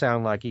everything would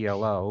sound like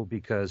ELO,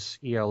 because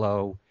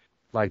ELO,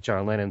 like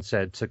John Lennon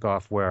said, took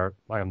off where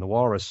I Am the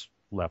Walrus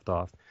left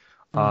off.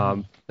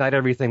 Not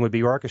everything would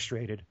be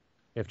orchestrated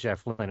if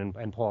Jeff Lynne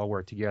and Paul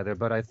worked together,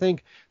 but I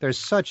think there's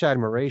such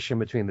admiration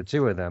between the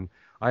two of them.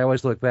 I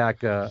always look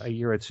back a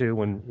year or two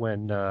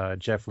when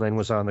Jeff Lynne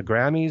was on the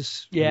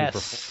Grammys.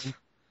 Yes.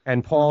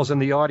 And Paul's in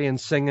the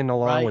audience singing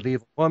along with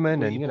Evil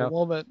Woman.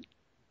 Woman.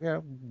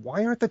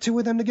 Why aren't the two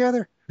of them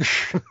together?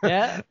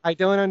 Yeah. I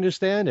don't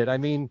understand it. I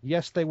mean,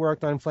 yes, they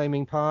worked on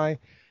Flaming Pie,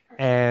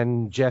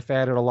 and Jeff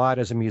added a lot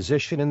as a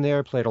musician in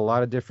there, played a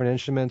lot of different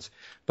instruments,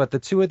 but the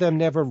two of them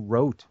never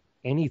wrote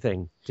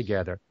anything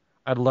together.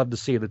 I'd love to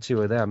see the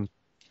two of them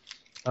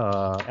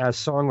as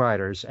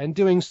songwriters and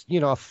doing,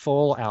 a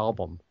full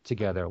album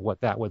together,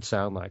 what that would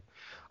sound like.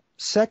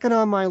 Second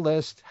on my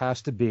list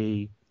has to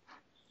be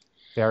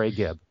Barry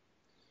Gibb.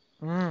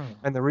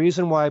 And the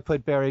reason why I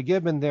put Barry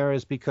Gibb in there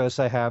is because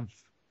I have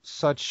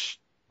such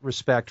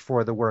respect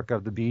for the work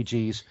of the Bee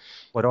Gees,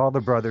 what all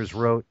the brothers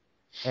wrote.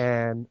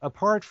 And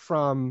apart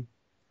from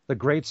the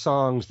great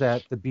songs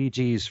that the Bee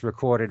Gees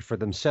recorded for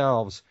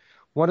themselves,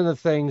 one of the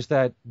things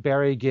that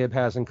Barry Gibb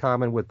has in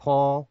common with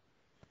Paul,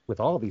 with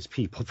all these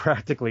people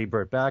practically,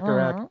 Burt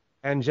Bacharach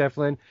and Jeff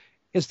Lynne,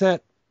 is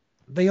that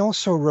they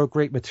also wrote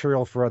great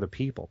material for other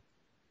people.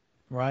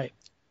 Right.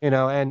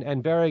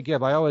 And Barry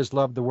Gibb, I always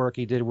loved the work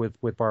he did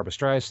with Barbra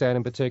Streisand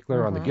in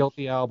particular on the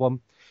Guilty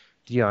album,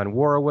 Dionne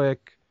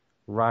Warwick,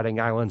 Rotting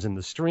Islands in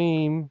the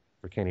Stream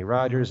for Kenny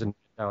Rogers and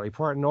Dolly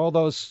Parton, all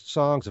those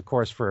songs, of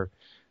course, for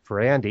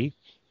Andy.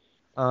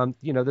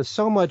 There's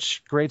so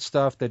much great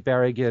stuff that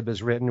Barry Gibb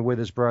has written with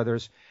his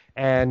brothers,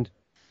 and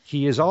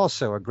he is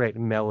also a great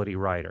melody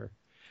writer.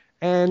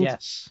 And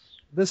yes,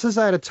 this is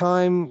at a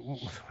time,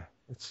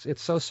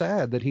 it's so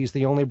sad that he's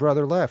the only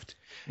brother left.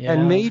 Yeah.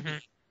 And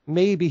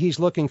maybe he's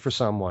looking for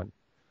someone.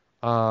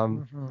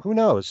 Who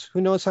knows?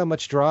 Who knows how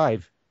much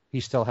drive he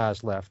still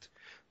has left?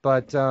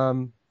 But,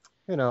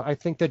 I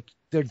think that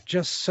they're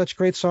just such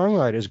great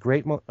songwriters,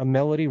 great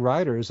melody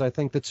writers. I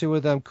think the two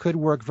of them could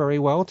work very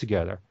well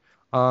together.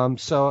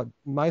 So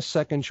my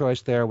second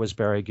choice there was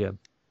Barry Gibb.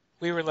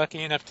 We were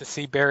lucky enough to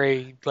see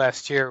Barry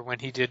last year when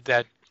he did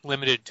that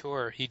limited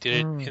tour. He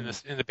did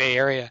it in the Bay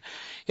Area.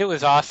 It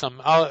was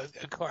awesome.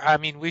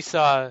 We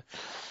saw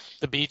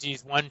the Bee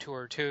Gees one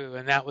tour too,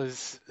 and that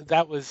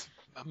was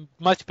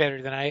much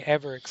better than I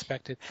ever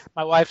expected.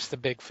 My wife's the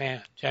big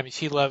fan. I mean,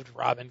 she loved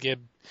Robin Gibb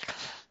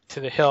to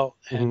the hilt,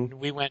 and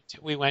we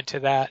went to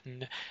that,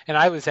 and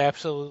I was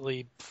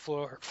absolutely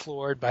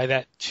floored by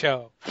that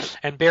show.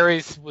 And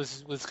Barry's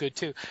was good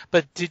too.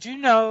 But did you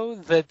know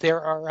that there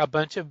are a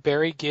bunch of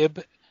Barry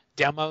Gibb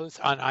demos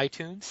on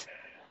iTunes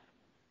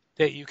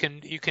that you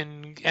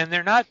can, and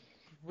they're not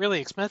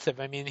really expensive.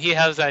 I mean, he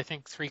has, I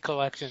think, 3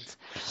 collections,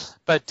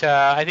 but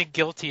I think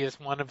 "Guilty" is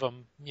one of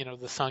them.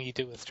 The song you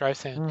do with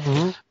Streisand.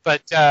 Mm-hmm.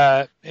 But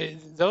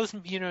those,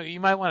 you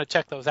might want to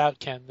check those out,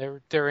 Ken.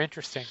 They're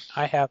interesting.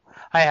 I have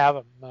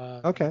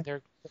them. Okay.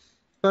 They're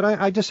But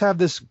I just have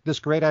this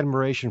great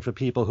admiration for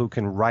people who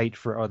can write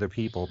for other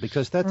people,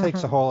 because that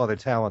takes a whole other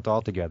talent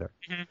altogether.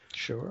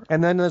 Sure.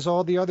 And then there's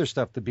all the other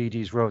stuff the Bee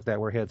Gees wrote that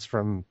were hits,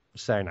 from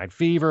Saturday Night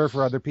Fever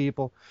for other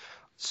people.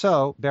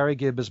 So Barry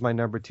Gibb is my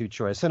number 2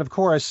 choice. And of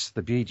course,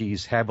 the Bee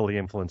Gees, heavily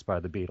influenced by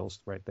the Beatles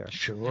right there.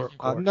 Sure, of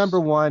course. Number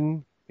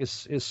 1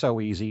 is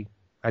so easy.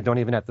 I don't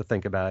even have to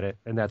think about it,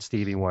 and that's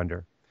Stevie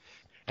Wonder.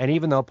 And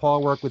even though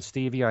Paul worked with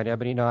Stevie on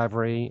Ebony and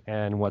Ivory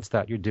and What's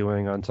That You're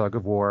Doing on Tug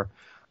of War,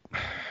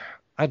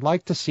 I'd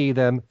like to see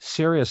them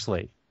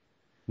seriously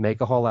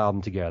make a whole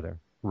album together,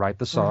 write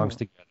the songs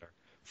together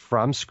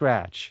from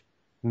scratch,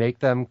 make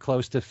them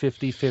close to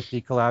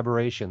 50-50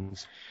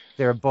 collaborations.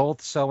 They're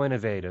both so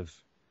innovative,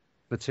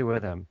 the two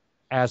of them,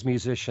 as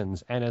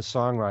musicians and as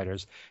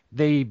songwriters.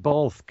 They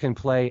both can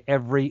play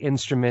every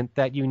instrument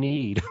that you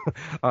need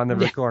on the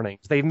recordings.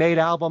 They've made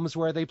albums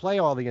where they play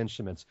all the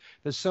instruments.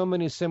 There's so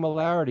many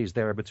similarities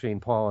there between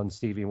Paul and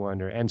Stevie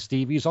Wonder. And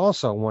Stevie's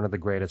also one of the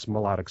greatest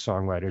melodic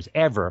songwriters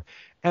ever,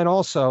 and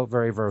also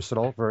very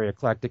versatile, very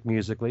eclectic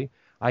musically.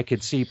 I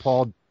could see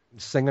Paul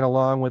singing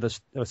along with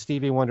a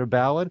Stevie Wonder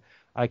ballad.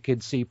 I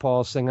could see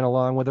Paul singing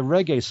along with a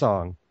reggae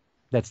song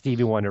that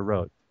Stevie Wonder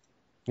wrote.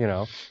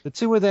 The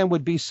two of them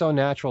would be so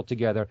natural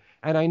together.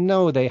 And I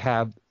know they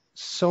have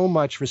so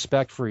much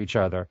respect for each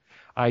other.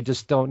 I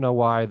just don't know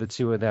why the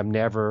two of them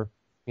never,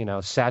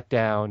 sat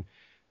down.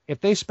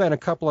 If they spent a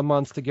couple of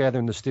months together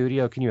in the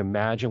studio, can you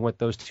imagine what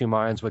those two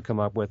minds would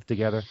come up with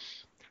together?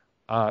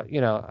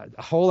 A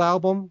whole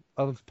album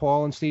of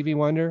Paul and Stevie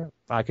Wonder,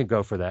 I could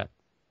go for that.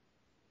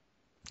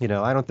 I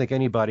don't think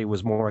anybody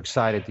was more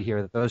excited to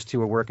hear that those two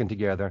were working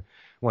together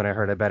when I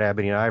heard about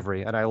Ebony and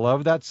Ivory. And I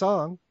love that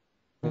song.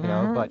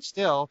 But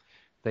still,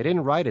 they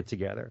didn't write it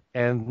together,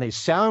 and they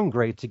sound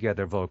great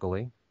together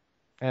vocally.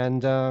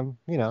 And,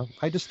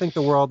 I just think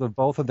the world of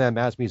both of them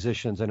as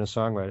musicians and as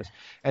songwriters.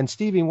 And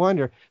Stevie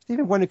Wonder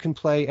can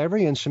play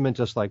every instrument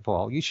just like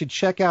Paul. You should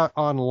check out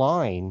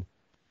online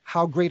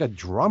how great a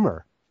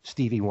drummer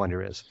Stevie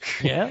Wonder is.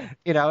 Yeah.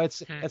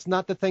 It's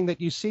not the thing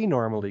that you see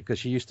normally,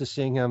 because you're used to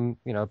seeing him,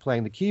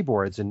 playing the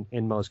keyboards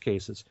in most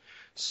cases.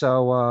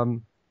 So,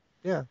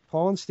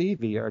 Paul and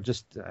Stevie are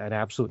just an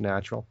absolute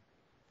natural.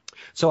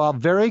 So I'll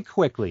very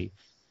quickly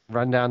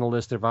run down the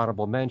list of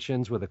honorable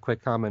mentions with a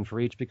quick comment for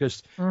each,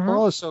 because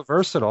Paul is so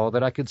versatile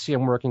that I could see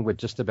him working with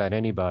just about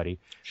anybody.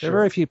 Sure. There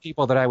are very few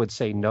people that I would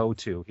say no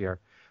to here.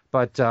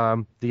 But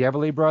the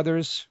Everly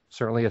Brothers,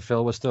 certainly if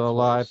Phil was still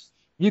alive,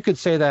 you could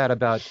say that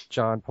about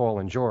John, Paul,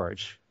 and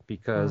George,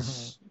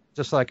 because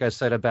just like I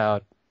said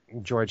about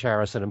George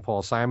Harrison and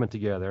Paul Simon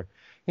together,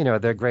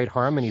 they're great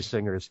harmony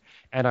singers.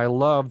 And I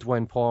loved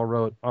when Paul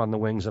wrote On the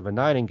Wings of a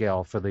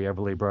Nightingale for the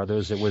Everly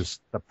Brothers. It was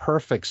the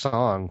perfect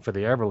song for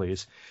the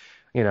Everlys.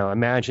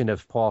 Imagine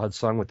if Paul had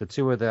sung with the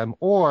two of them,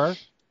 or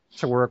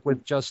to work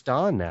with just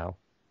Don now.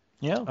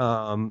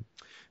 Yeah.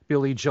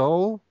 Billy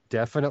Joel,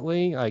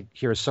 definitely. I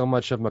hear so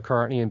much of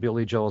McCartney and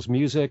Billy Joel's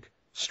music.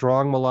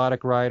 Strong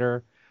melodic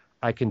writer.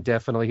 I can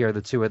definitely hear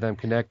the two of them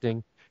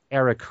connecting.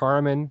 Eric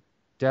Carmen,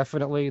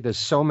 definitely. There's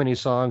so many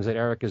songs that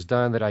Eric has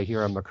done that I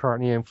hear a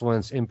McCartney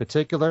influence in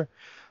particular.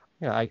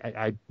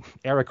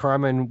 Eric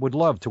Carmen would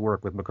love to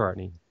work with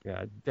McCartney.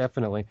 Yeah,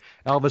 definitely.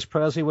 Elvis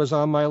Presley was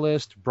on my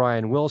list.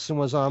 Brian Wilson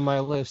was on my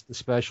list,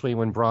 especially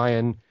when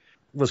Brian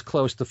was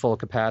close to full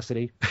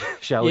capacity,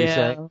 shall we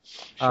say.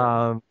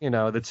 Sure.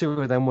 The two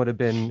of them would have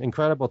been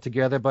incredible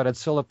together, but I'd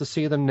still have to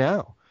see them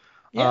now.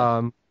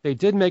 Yeah. They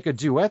did make a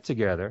duet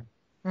together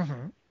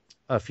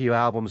a few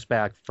albums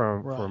back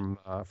from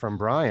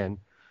Brian,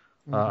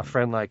 A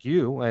Friend Like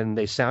You, and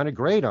they sounded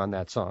great on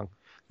that song.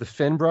 The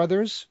Finn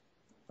Brothers,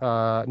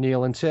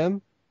 Neil and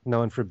Tim,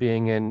 known for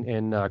being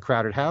in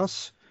Crowded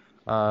House.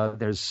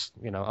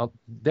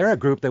 They're a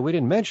group that we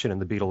didn't mention in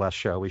the Beatles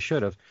show. We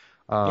should have.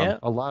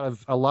 A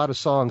lot of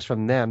songs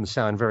from them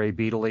sound very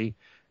Beatle-y,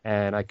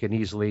 and I can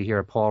easily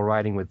hear Paul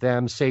writing with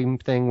them. Same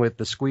thing with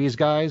the Squeeze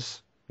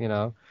Guys,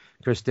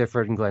 Chris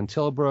Difford and Glenn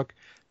Tilbrook.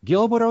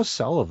 Gilbert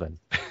O'Sullivan.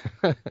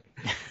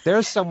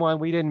 There's someone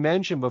we didn't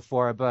mention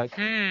before, but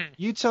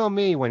you tell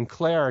me when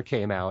Claire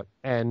came out,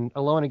 and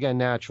Alone Again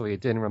Naturally,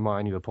 it didn't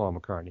remind you of Paul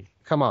McCartney.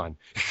 Come on.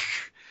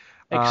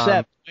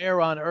 Except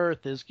where on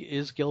earth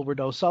is Gilbert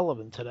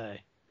O'Sullivan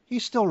today?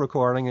 He's still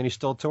recording and he's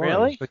still touring.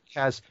 Really? But he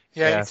has,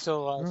 he's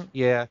still alive.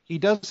 Yeah, he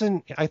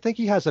doesn't. I think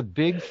he has a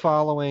big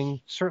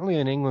following, certainly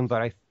in England,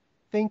 but I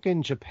think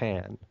in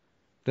Japan.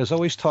 There's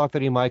always talk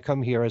that he might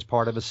come here as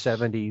part of a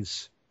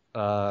 70s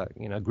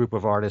group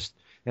of artists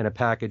in a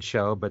package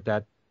show, but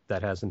that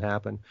hasn't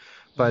happened.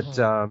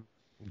 But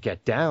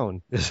Get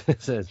Down is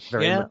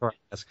very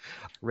McCartney-esque.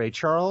 Ray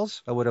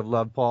Charles, I would have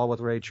loved Paul with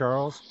Ray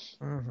Charles.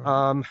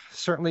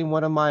 Certainly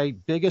one of my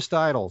biggest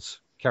idols,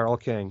 Carole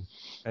King.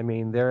 I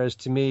mean, there is,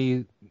 to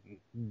me,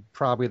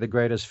 probably the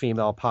greatest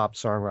female pop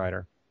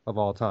songwriter of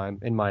all time,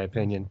 in my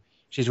opinion.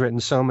 She's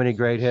written so many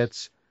great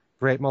hits.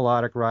 Great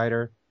melodic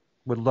writer.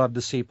 Would love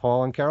to see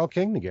Paul and Carole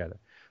King together.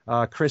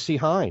 Chrissie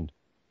Hynde.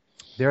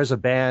 There's a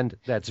band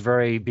that's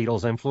very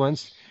Beatles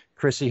influenced.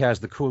 Chrissie has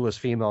the coolest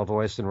female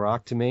voice in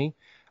rock to me.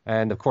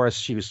 And, of course,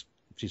 she's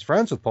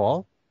friends with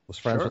Paul. Was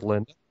friends with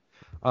Linda.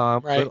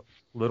 Right.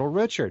 Little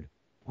Richard.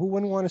 Who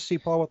wouldn't want to see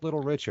Paul with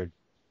Little Richard?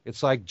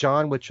 It's like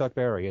John with Chuck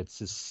Berry. It's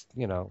just,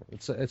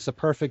 it's a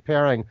perfect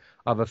pairing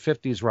of a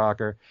 50s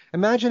rocker.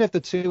 Imagine if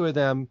the two of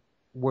them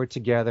were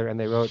together and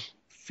they wrote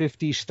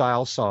 50s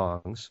style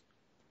songs,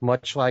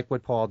 much like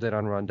what Paul did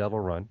on Run Devil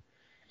Run.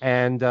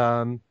 And,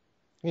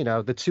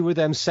 the two of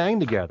them sang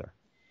together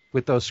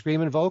with those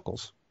screaming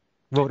vocals.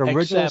 Wrote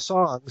original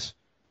songs,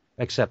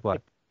 except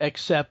what?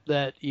 Except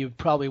that you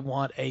probably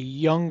want a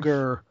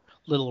younger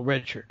Little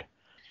Richard.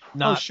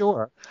 Not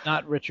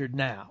Richard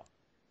now.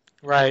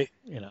 Right.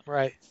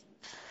 Right.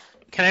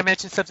 Can I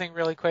mention something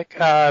really quick?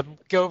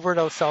 Gilbert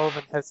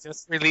O'Sullivan has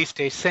just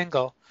released a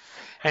single,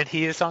 and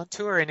he is on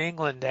tour in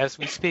England as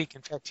we speak.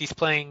 In fact, he's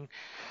playing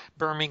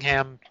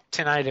Birmingham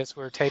tonight as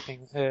we're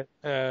taping,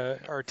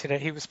 or today.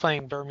 He was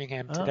playing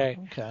Birmingham today.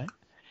 Oh, okay.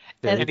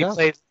 And he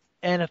played.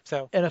 And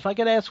if I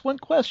could ask one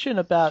question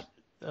about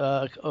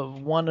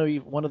one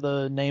of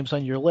the names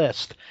on your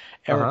list,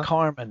 Eric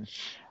Carmen.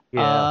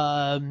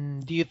 Yeah.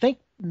 Do you think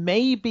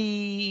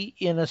maybe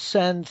in a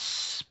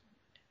sense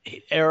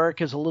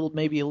Eric is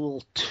maybe a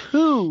little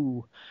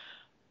too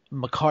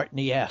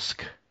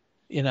McCartney-esque?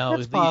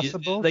 That's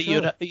possible.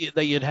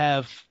 That you'd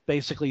have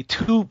basically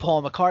two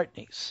Paul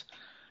McCartneys,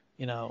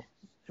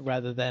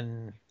 rather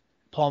than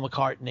Paul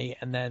McCartney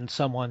and then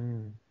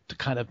someone to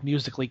kind of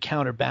musically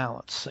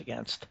counterbalance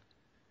against.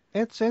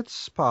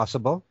 It's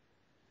possible.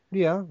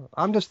 Yeah,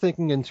 I'm just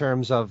thinking in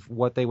terms of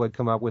what they would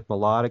come up with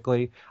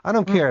melodically. I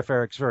don't care if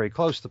Eric's very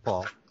close to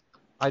Paul.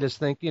 I just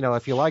think,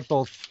 if you like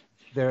both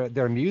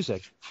their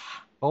music,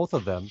 both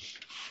of them,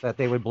 that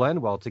they would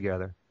blend well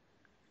together.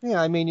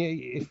 Yeah, I mean,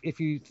 if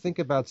you think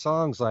about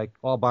songs like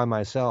All By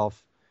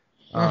Myself,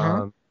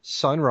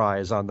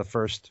 Sunrise on the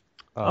first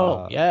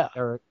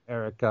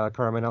Eric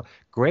Carmen,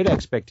 Great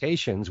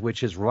Expectations,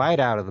 which is right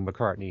out of the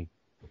McCartney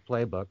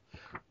playbook.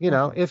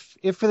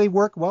 If they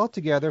work well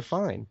together,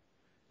 fine.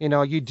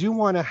 You do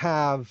want to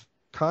have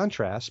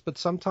contrast, but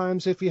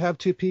sometimes if you have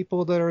two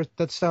people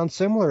that sound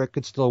similar, it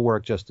could still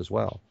work just as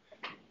well.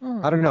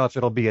 I don't know if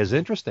it'll be as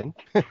interesting,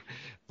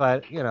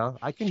 but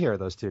I can hear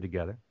those two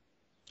together.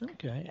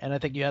 Okay, and I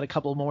think you had a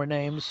couple more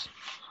names.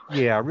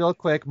 Yeah, real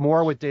quick,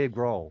 more with Dave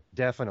Grohl,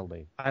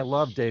 definitely. I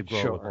love Dave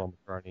Grohl with Paul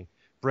McCartney.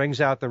 Brings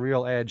out the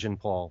real edge in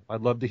Paul.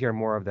 I'd love to hear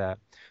more of that.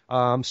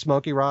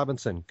 Smokey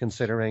Robinson,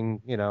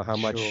 considering how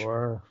much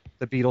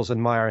the Beatles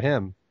admire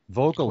him.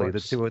 Vocally, the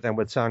two of them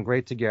would sound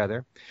great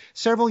together.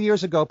 Several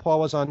years ago, Paul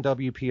was on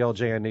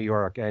WPLJ in New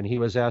York, and he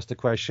was asked a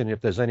question, if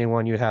there's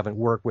anyone you haven't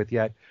worked with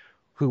yet,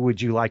 who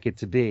would you like it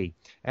to be?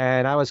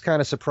 And I was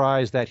kind of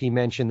surprised that he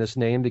mentioned this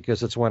name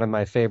because it's one of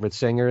my favorite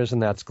singers,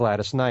 and that's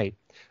Gladys Knight.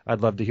 I'd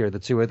love to hear the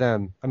two of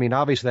them. I mean,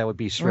 obviously that would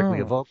be strictly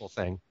a vocal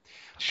thing.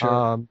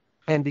 Sure.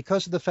 And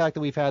because of the fact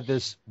that we've had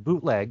this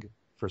bootleg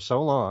for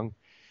so long,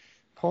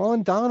 Paul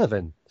and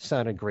Donovan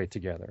sounded great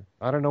together.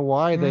 I don't know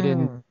why they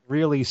didn't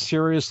really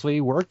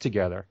seriously work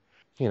together,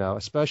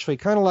 especially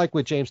kind of like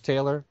with James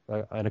Taylor,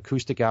 an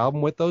acoustic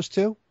album with those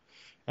two.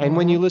 And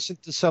when you listen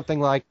to something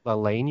like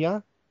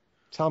Alania,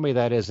 tell me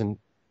that isn't,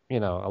 a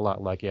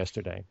lot like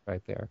Yesterday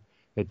right there.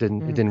 It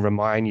didn't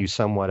remind you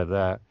somewhat of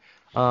that.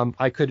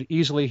 I could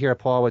easily hear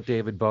Paul with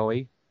David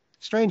Bowie.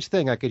 Strange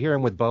thing, I could hear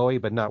him with Bowie,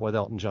 but not with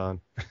Elton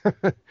John.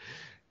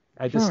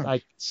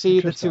 I see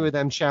the two of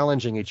them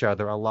challenging each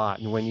other a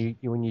lot, and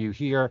when you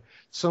hear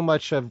so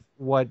much of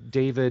what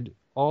David,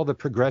 all the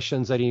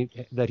progressions that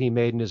he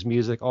made in his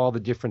music, all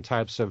the different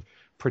types of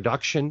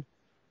production,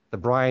 the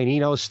Brian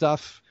Eno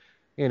stuff,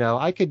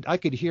 I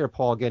could hear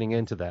Paul getting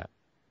into that,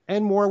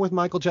 and more with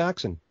Michael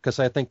Jackson because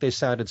I think they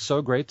sounded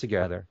so great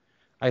together.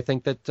 I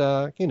think that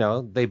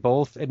they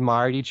both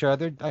admired each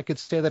other. I could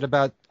say that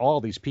about all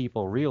these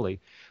people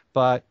really,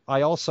 but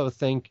I also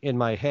think in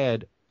my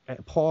head,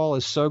 Paul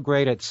is so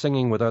great at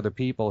singing with other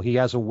people. He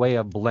has a way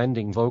of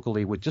blending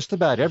vocally with just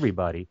about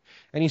everybody.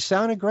 And he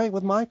sounded great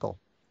with Michael,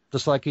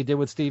 just like he did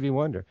with Stevie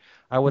Wonder.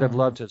 I would have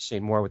loved to have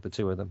seen more with the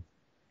two of them.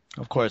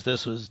 Of course,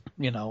 this was,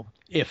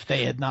 if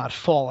they had not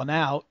fallen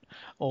out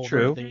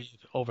over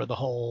the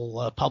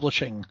whole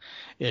publishing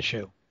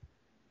issue.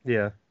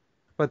 Yeah.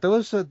 But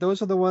those are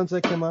the ones I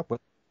came up with.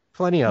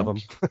 Plenty of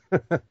them.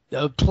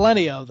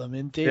 Plenty of them,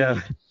 indeed.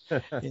 Yeah.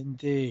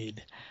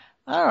 Indeed.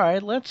 All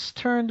right, let's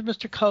turn to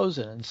Mr.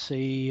 Kozin and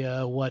see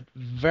what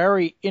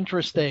very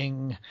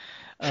interesting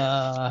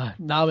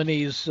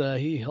nominees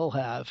he'll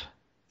have.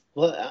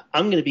 Well,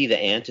 I'm going to be the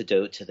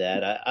antidote to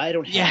that. I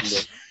don't have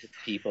lists of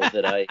people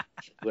that I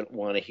would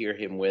want to hear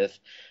him with.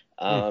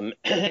 And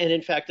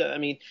in fact, I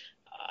mean,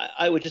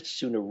 I would just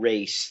soon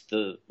erase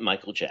the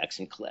Michael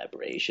Jackson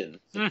collaboration.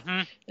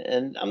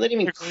 And I'm not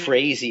even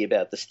crazy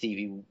about the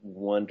Stevie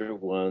Wonder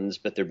ones,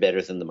 but they're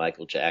better than the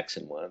Michael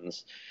Jackson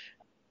ones.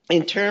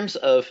 In terms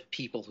of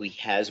people who he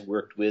has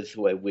worked with,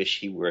 who I wish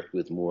he worked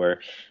with more,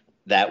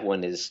 that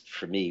one is,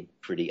 for me,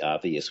 pretty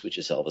obvious, which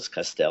is Elvis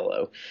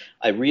Costello.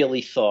 I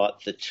really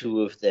thought the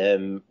two of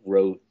them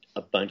wrote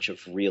a bunch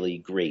of really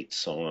great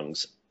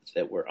songs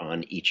that were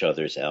on each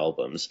other's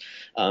albums.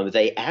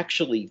 They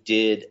actually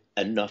did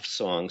enough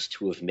songs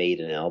to have made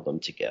an album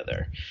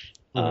together.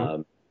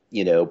 But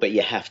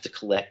you have to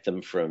collect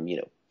them from,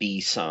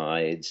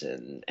 B-sides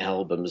and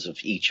albums of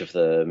each of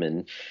them,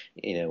 and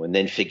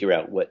then figure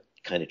out what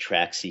kind of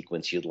track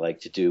sequence you'd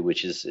like to do,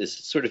 which is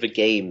sort of a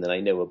game that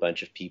I know a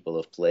bunch of people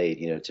have played,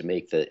 to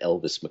make the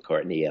Elvis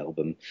McCartney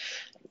album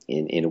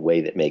in a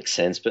way that makes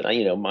sense. But,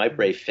 My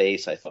Brave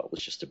Face, I thought,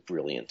 was just a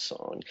brilliant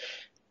song.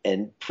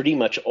 And pretty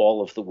much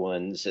all of the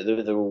ones, there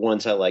were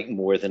ones I liked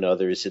more than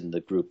others in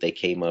the group they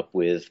came up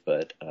with,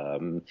 but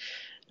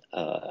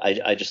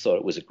I just thought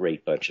it was a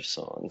great bunch of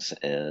songs.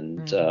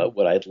 And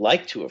what I'd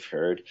like to have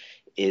heard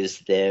is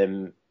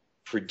them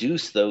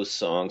produce those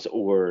songs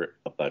or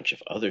a bunch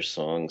of other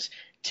songs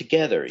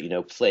together,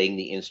 playing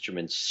the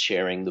instruments,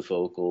 sharing the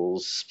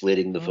vocals,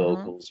 splitting the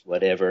vocals,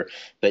 whatever,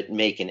 but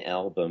make an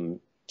album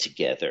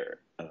together,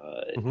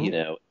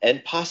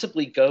 and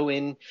possibly go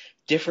in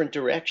different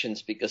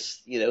directions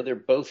because, they're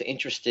both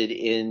interested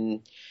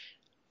in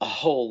a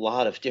whole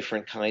lot of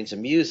different kinds of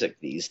music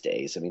these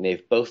days. I mean,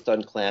 they've both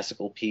done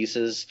classical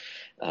pieces.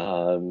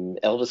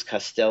 Elvis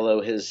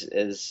Costello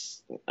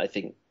has I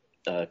think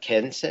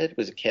Ken said,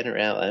 was it Ken or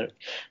Al,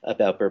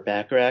 about Burt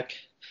Bacharach?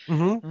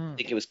 I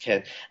think it was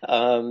Ken.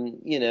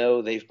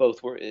 They've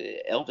both worked.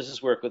 Elvis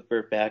has worked with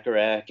Burt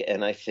Bacharach,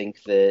 and I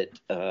think that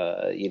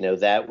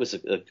that was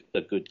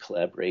a good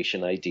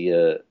collaboration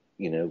idea,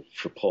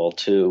 for Paul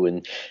too.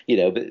 And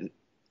but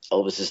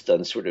Elvis has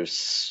done sort of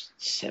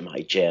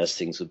semi-jazz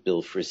things with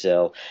Bill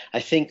Frisell. I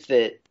think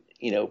that,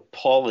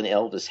 Paul and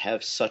Elvis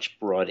have such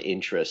broad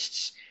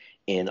interests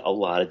in a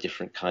lot of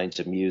different kinds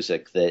of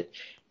music that,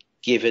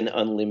 given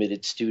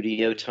unlimited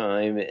studio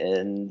time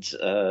and,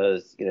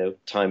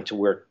 time to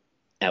work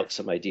out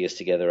some ideas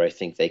together, I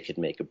think they could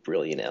make a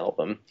brilliant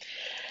album.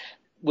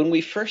 When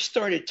we first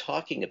started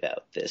talking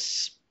about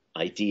this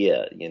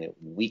idea,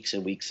 weeks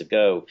and weeks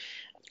ago,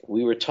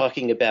 we were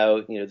talking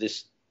about,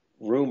 this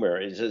rumor.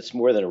 It's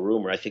more than a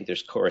rumor. I think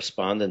there's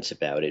correspondence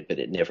about it, but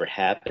it never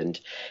happened.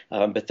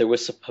 But there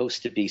was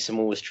supposed to be,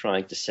 someone was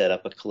trying to set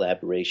up a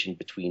collaboration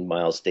between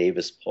Miles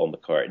Davis, Paul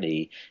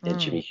McCartney, and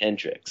Jimi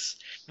Hendrix.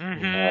 Who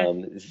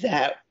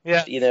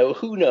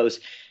knows?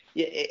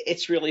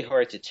 It's really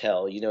hard to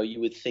tell. You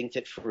would think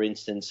that, for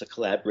instance, a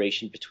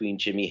collaboration between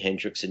Jimi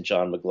Hendrix and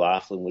John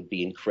McLaughlin would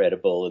be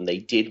incredible, and they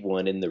did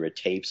one, and there are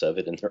tapes of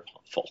it, and they're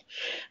awful.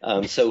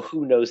 So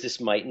who knows? This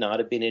might not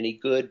have been any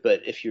good,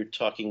 but if you're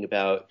talking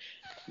about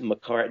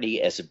McCartney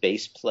as a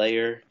bass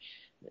player,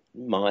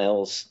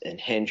 Miles and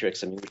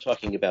Hendrix, I mean, we're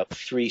talking about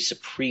three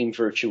supreme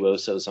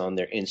virtuosos on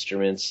their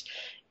instruments.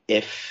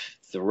 If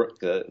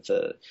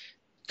the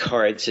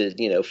cards had,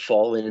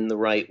 fallen in the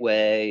right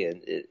way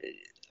and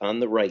on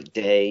the right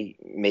day,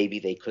 maybe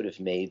they could have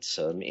made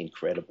some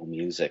incredible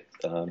music,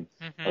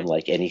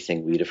 unlike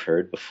anything we'd have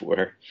heard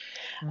before.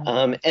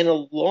 And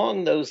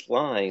along those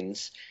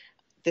lines,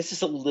 this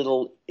is a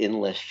little in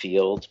left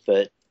field,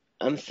 but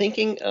I'm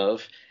thinking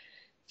of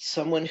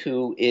someone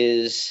who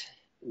is,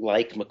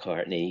 like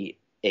McCartney,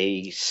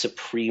 a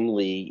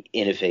supremely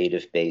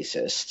innovative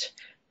bassist,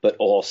 but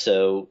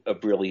also a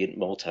brilliant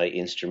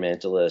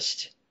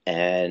multi-instrumentalist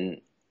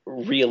and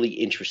really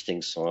interesting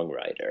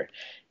songwriter.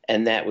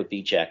 And that would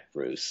be Jack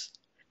Bruce.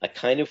 I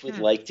kind of would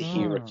like to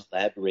hear a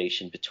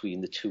collaboration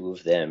between the two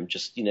of them,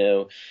 just,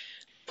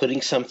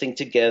 putting something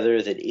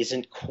together that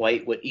isn't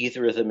quite what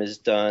either of them has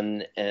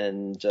done.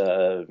 And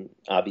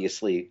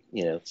obviously,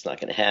 it's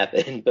not going to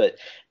happen. But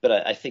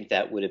I think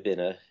that would have been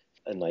a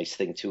nice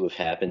thing to have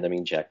happened. I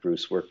mean, Jack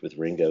Bruce worked with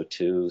Ringo,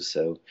 too,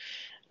 so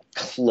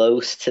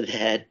close to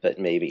that, but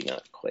maybe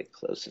not quite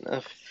close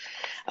enough.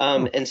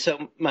 And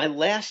so my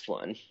last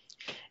one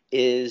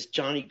is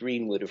Johnny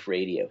Greenwood of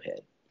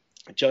Radiohead.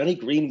 Johnny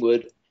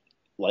Greenwood,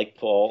 like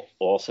Paul,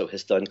 also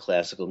has done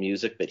classical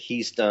music, but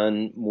he's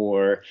done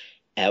more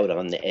out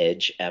on the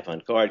edge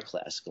avant-garde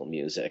classical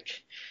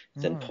music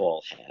than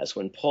Paul has.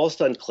 When Paul's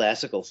done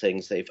classical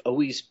things, they've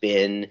always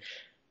been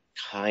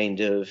kind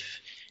of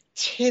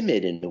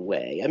timid in a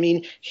way. I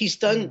mean, he's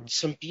done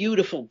some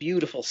beautiful,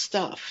 beautiful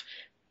stuff,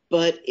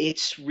 but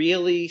it's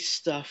really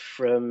stuff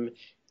from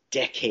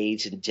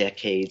decades and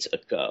decades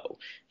ago.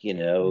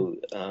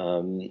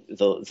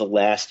 The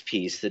last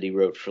piece that he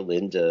wrote for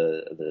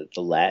Linda,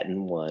 the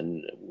Latin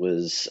one,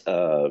 was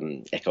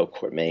Echo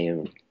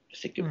Cormeum, I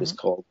think it was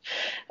called.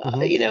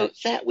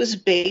 That was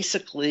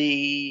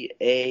basically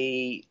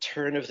a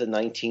turn of the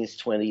 19th,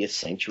 20th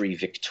century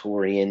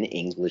Victorian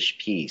English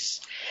piece.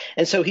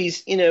 And so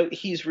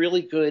he's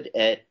really good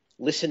at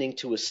listening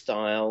to a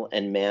style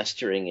and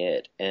mastering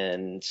it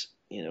and,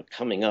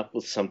 coming up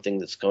with something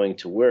that's going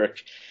to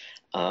work.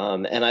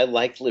 And I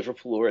liked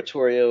Liverpool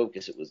Oratorio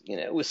because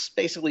it was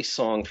basically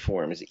song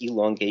forms,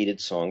 elongated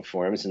song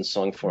forms, and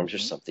song forms are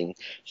something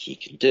he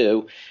can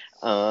do.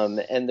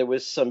 And there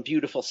was some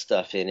beautiful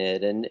stuff in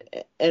it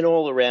and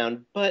all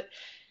around. But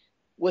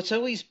what's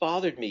always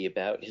bothered me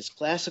about his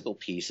classical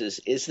pieces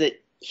is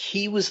that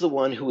he was the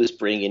one who was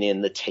bringing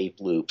in the tape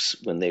loops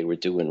when they were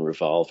doing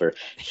Revolver.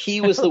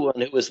 He was the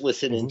one who was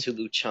listening to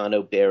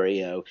Luciano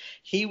Berio.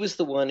 He was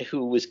the one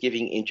who was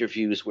giving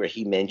interviews where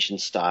he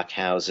mentioned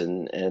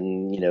Stockhausen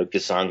and,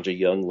 Gesandter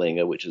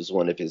Junglinge, which is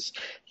one of his,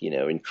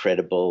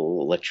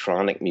 incredible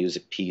electronic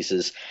music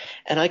pieces.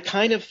 And I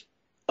kind of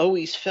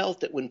always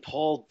felt that when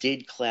Paul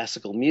did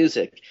classical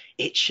music,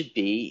 it should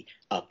be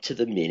up to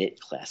the minute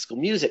classical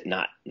music,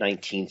 not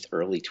 19th,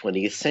 early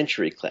 20th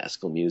century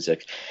classical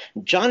music.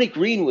 Johnny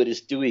Greenwood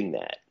is doing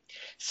that.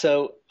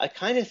 So I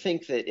kind of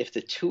think that if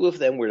the two of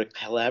them were to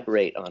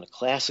collaborate on a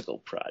classical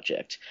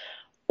project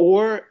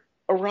or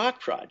a rock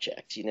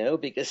project,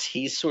 because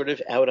he's sort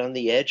of out on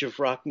the edge of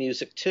rock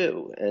music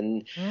too.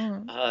 And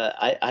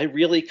I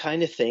really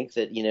kind of think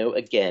that,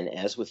 again,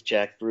 as with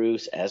Jack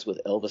Bruce, as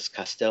with Elvis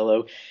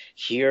Costello,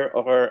 here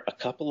are a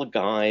couple of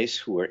guys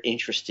who are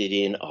interested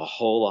in a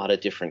whole lot of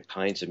different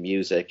kinds of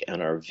music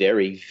and are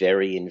very,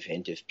 very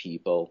inventive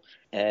people,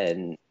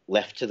 and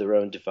left to their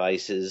own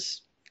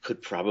devices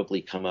could probably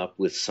come up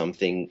with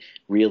something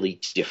really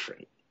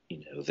different,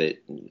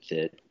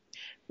 that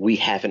we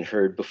haven't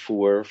heard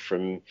before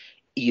from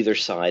either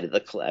side of the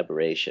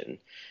collaboration.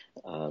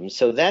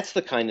 So that's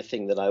the kind of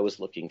thing that I was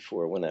looking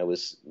for when I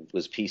was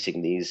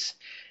piecing these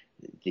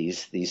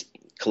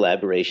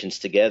collaborations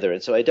together.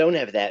 And so I don't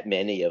have that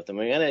many of them.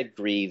 I'm going to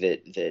agree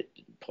that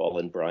Paul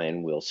and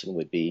Brian Wilson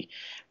would be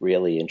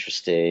really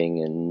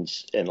interesting,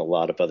 and a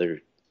lot of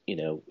other,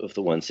 of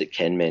the ones that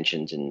Ken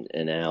mentioned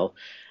and Al.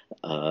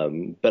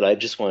 But I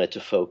just wanted to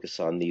focus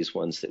on these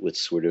ones that would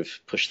sort of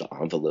push the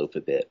envelope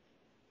a bit.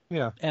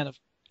 Yeah.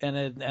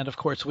 And of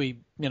course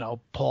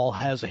Paul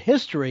has a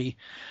history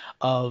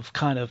of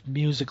kind of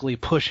musically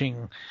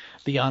pushing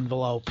the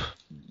envelope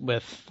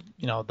with,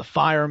 the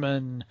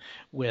Fireman,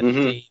 with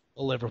the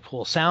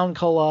Liverpool Sound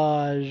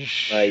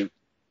Collage, right,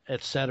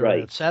 et cetera,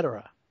 et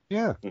cetera.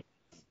 Yeah,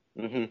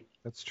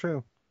 that's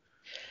true.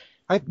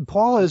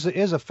 Paul is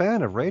a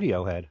fan of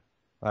Radiohead,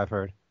 I've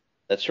heard.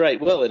 That's right.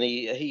 Well, and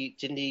he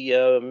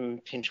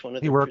pinch one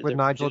of them. He worked with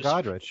Nigel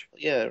Godrich.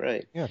 Yeah,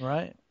 right. Yeah,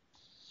 right.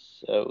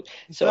 So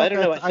I don't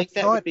know. I think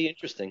that would be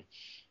interesting.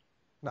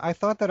 I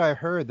thought that I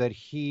heard that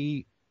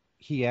he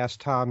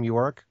asked Tom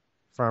York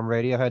from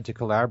Radiohead to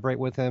collaborate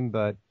with him,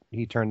 but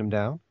he turned him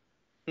down.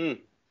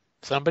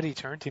 Somebody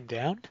turned him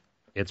down?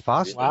 It's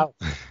possible.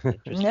 Wow.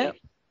 Yeah.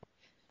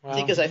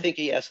 Wow. Because I think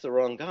he asked the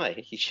wrong guy.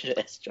 He should have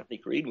asked Johnny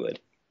Greenwood.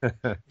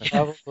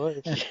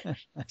 Probably.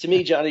 To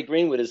me, Johnny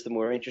Greenwood is the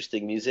more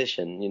interesting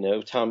musician.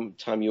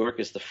 Tom York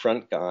is the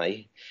front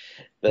guy,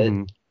 but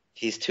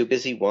he's too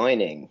busy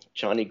whining.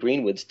 Johnny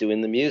Greenwood's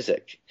doing the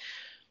music.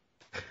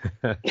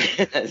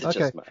 That's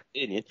just my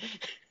opinion.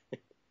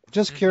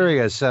 Just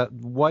curious,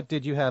 what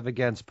did you have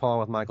against Paul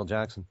with Michael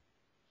Jackson?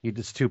 He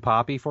just too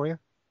poppy for you?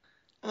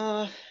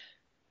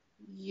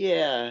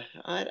 Yeah.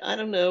 I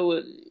don't know.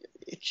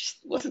 It just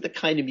wasn't the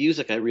kind of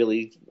music I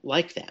really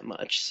liked that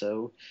much.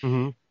 So,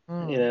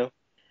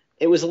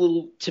 it was a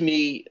little, to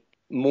me,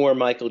 more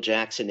Michael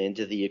Jackson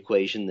into the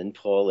equation than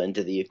Paul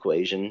into the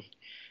equation.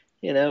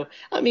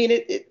 I mean,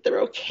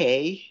 they're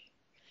okay.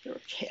 They're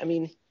okay. I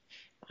mean,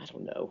 I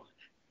don't know.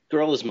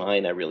 Girl Is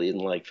Mine I really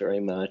didn't like very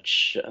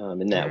much,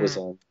 and that was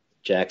on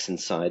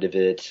Jackson's side of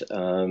it.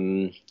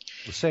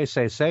 Say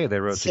they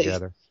wrote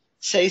together.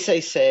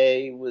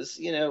 Say was,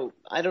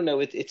 I don't know.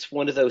 It's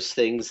one of those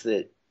things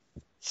that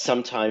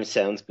sometimes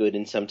sounds good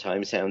and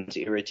sometimes sounds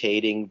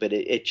irritating, but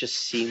it just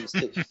seems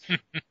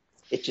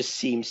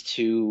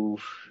to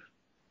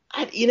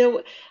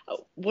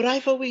what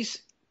I've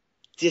always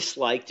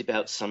disliked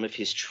about some of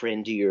his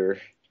trendier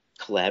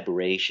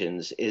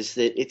collaborations is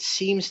that it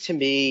seems to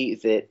me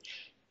that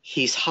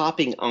he's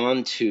hopping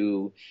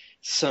onto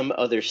some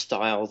other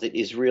style that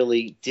is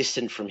really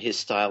distant from his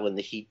style and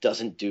that he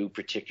doesn't do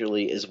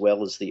particularly as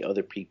well as the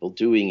other people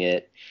doing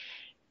it,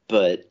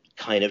 but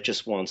kind of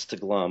just wants to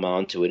glom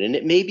onto it. And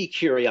it may be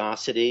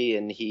curiosity,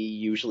 and he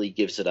usually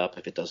gives it up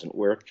if it doesn't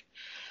work.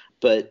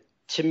 But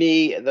to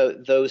me,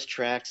 those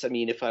tracks, I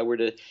mean, if I were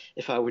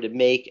to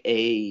make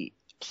a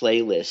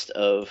playlist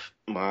of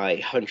my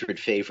 100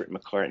 favorite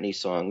McCartney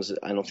songs,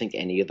 I don't think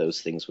any of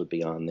those things would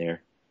be on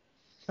there.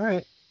 All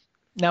right.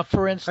 Now,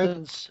 for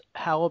instance,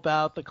 how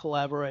about the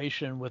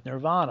collaboration with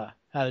Nirvana?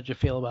 How did you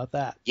feel about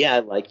that? Yeah, I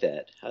like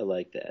that.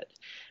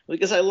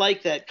 Because I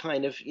like that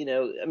kind of,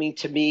 I mean,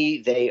 to me,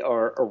 they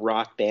are a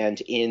rock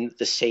band in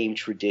the same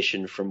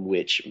tradition from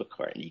which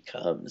McCartney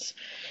comes,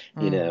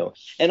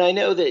 And I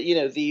know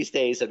that, these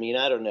days, I mean,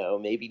 I don't know,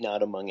 maybe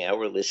not among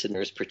our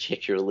listeners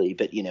particularly,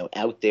 but,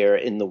 out there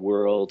in the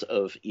world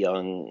of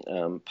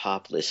young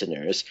pop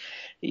listeners,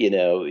 you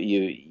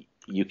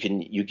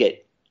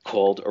get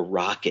called a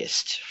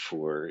rockist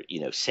for,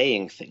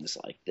 saying things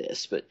like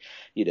this. But,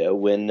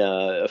 when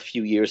a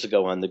few years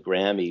ago on the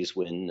Grammys,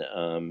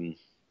 when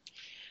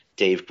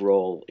Dave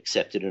Grohl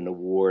accepted an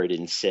award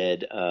and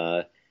said,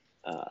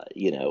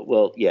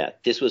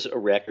 This was a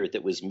record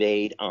that was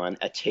made on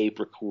a tape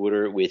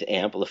recorder with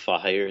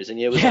amplifiers, and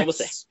it was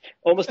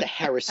almost a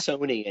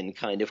Harrisonian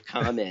kind of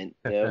comment,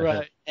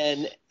 Right.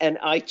 And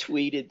I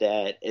tweeted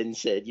that and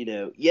said,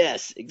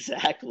 yes,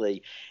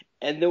 exactly.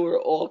 And there were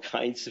all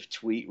kinds of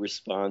tweet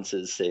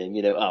responses saying,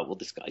 oh, well,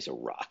 this guy's a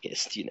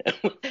rockist,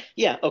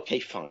 Yeah, okay,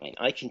 fine.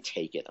 I can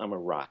take it. I'm a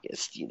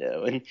rockist,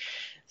 And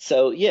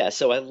so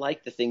I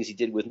like the things he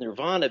did with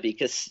Nirvana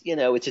because,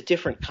 it's a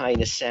different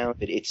kind of sound,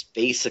 but it's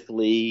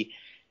basically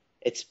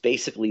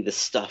the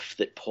stuff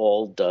that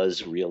Paul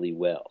does really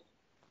well.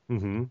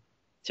 Mm-hmm.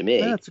 To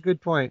me. That's a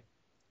good point.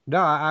 No,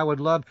 I would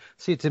love.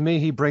 See, to me,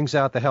 he brings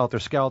out the helter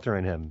skelter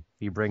in him.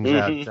 He brings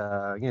out,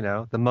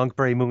 the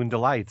Monkberry Moon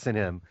Delights in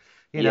him.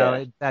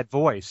 That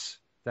voice,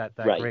 that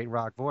Right. great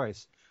rock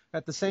voice.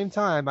 At the same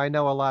time, I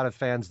know a lot of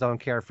fans don't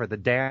care for the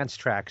dance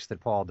tracks that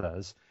Paul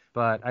does,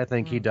 but I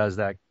think he does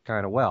that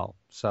kind of well.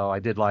 So I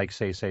did like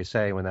Say, Say,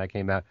 Say when that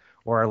came out,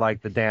 or I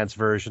like the dance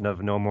version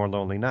of No More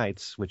Lonely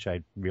Nights, which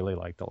I really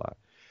liked a lot.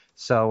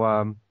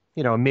 So,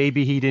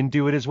 maybe he didn't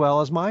do it as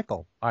well as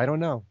Michael. I don't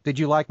know. Did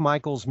you like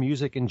Michael's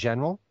music in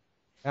general,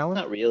 Alan?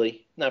 Not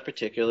really. Not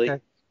particularly.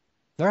 Okay.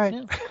 All right.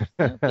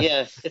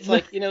 Yeah, it's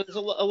like, there's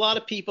a lot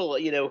of people,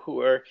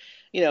 who are,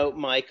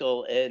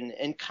 Michael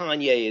and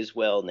Kanye as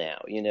well now.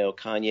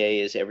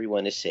 Kanye, as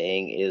everyone is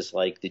saying, is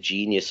like the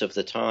genius of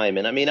the time.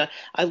 And I mean,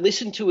 I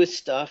listen to his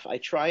stuff. I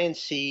try and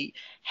see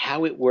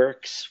how it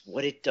works,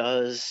 what it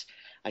does.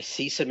 I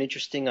see some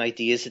interesting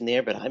ideas in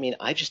there, but I mean,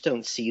 I just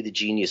don't see the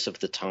genius of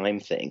the time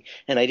thing.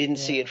 And I didn't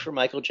see it for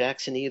Michael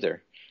Jackson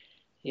either.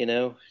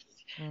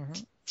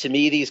 To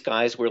me, these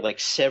guys were like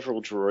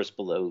several drawers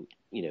below,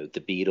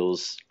 the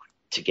Beatles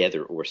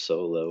together or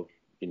solo.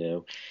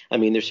 I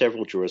mean, they're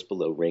several drawers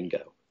below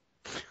Ringo.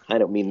 I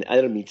don't mean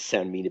to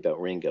sound mean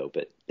about Ringo,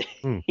 but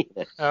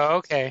Oh,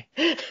 okay.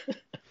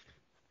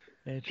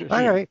 Interesting.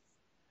 All right.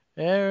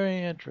 Very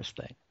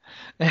interesting.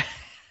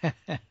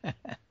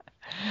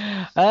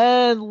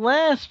 And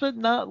last but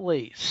not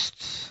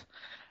least,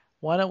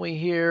 why don't we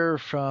hear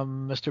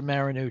from Mr.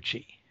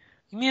 Marinucci?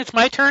 You mean it's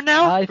my turn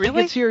now? I really?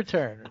 think it's your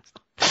turn.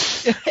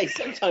 hey,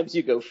 sometimes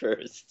you go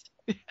first.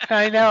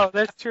 I know,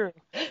 that's true.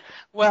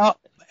 Well,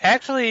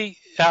 actually,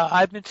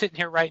 I've been sitting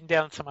here writing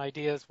down some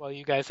ideas while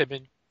you guys have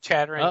been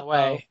chattering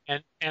away,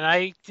 and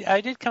I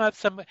did come up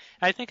some.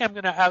 I think I'm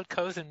going to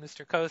out-cozen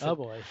Mr. Cozen. Oh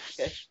boy.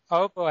 Okay.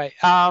 Oh boy.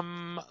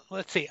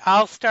 Let's see.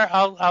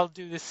 I'll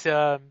do this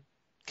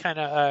kind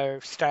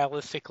of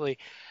stylistically.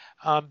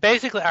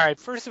 Basically, all right.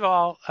 First of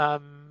all,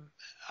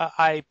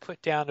 I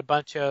put down a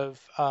bunch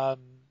of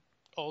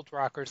old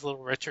rockers.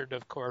 Little Richard,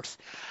 of course.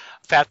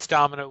 Fats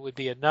Domino would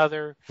be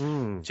another.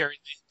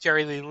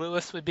 Jerry Lee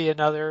Lewis would be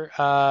another.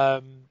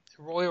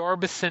 Roy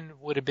Orbison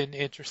would have been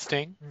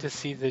interesting to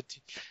see to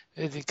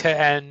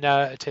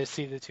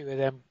see the two of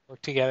them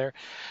work together.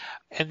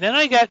 And then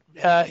I got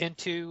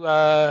into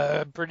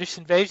British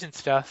invasion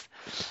stuff.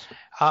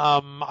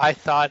 I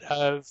thought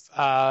of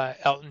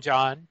Elton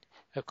John,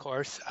 of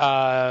course,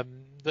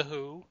 The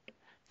Who.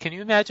 Can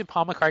you imagine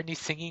Paul McCartney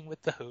singing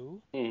with The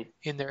Who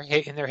in their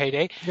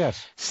heyday?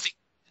 Yes.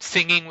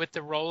 Singing with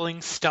the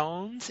Rolling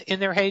Stones in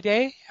their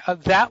heyday?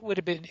 That would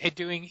have been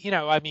doing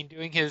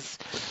his,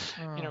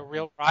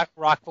 real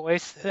rock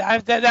voice.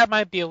 That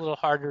might be a little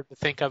harder to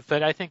think of,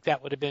 but I think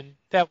that would have been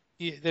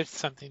there's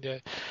something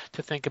to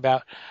think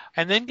about.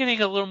 And then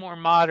getting a little more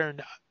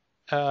modern,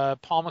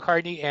 Paul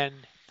McCartney and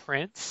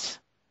Prince.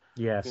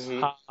 Yes.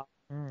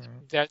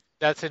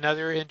 That's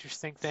another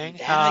interesting thing.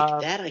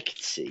 That I could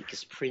see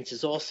because Prince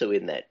is also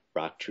in that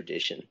rock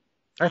tradition.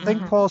 I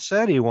think Paul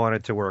said he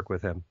wanted to work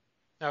with him.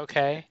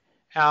 Okay.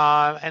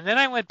 And then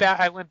I went back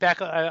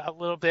a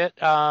little bit.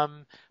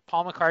 Paul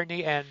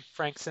McCartney and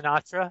Frank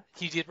Sinatra.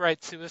 He did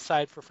write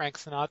Suicide for Frank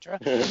Sinatra,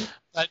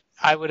 but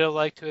I would have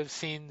liked to have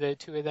seen the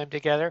two of them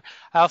together.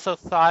 I also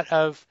thought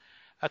of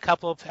a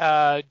couple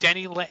of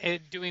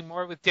doing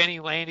more with Denny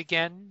Lane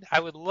again. I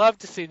would love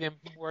to see them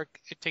work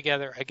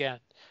together again.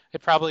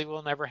 It probably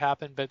will never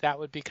happen, but that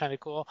would be kind of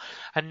cool.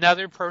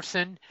 Another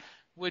person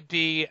would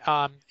be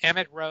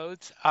Emmett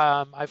Rhodes.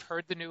 I've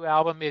heard the new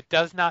album. It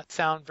does not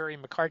sound very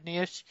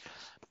McCartney-ish,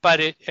 but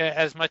it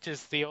as much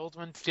as the old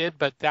ones did,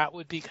 but that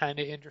would be kind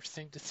of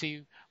interesting to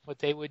see what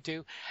they would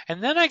do.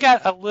 And then I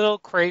got a little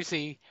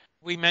crazy.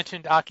 We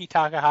mentioned Aki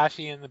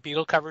Takahashi in the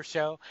Beatle cover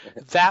show.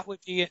 That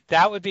would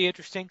be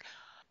interesting.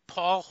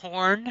 Paul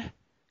Horn.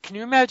 Can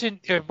you imagine,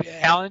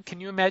 Alan, can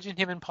you imagine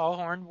him and Paul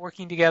Horn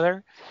working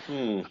together?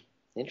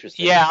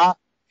 Interesting. Yeah.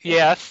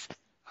 Yes.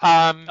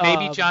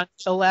 Maybe John.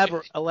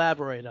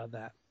 Elaborate on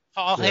that.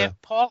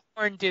 Paul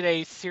Horn did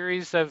a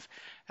series of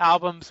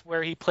albums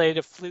where he played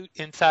a flute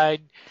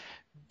inside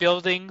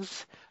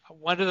buildings.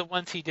 One of the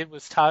ones he did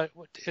was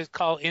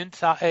called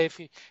Inside. If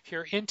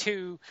you're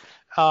into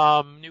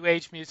New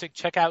Age music,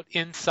 check out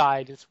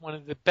Inside. It's one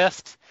of the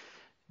best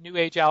New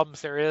Age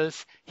albums there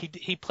is.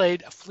 He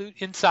played a flute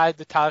inside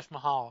the Taj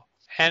Mahal.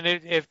 And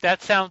if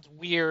that sounds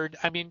weird,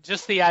 I mean,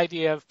 just the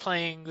idea of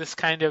playing this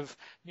kind of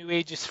New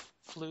Age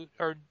flute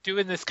or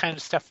doing this kind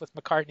of stuff with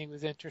McCartney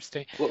was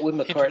interesting. What would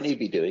McCartney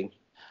be doing?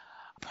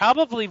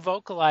 Probably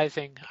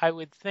vocalizing, I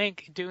would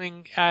think,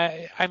 doing,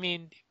 I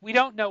mean, we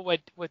don't know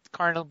what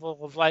Carnival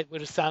of Light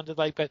would have sounded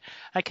like, but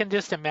I can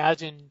just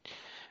imagine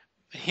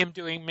him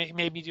doing,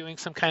 maybe doing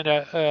some kind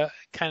of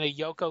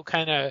Yoko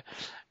kind of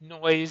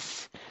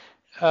noise,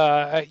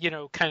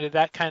 kind of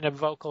that kind of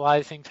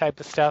vocalizing type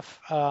of stuff.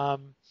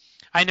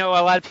 I know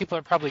a lot of people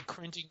are probably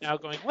cringing now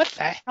going, what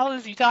the hell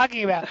is he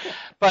talking about?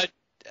 But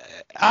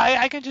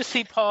I can just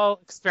see Paul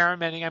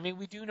experimenting. I mean,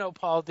 we do know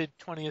Paul did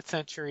 20th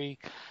century,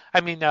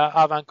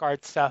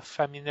 avant-garde stuff.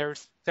 I mean, there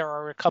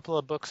are a couple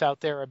of books out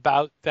there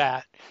about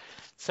that.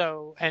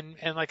 So, and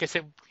like I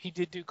said, he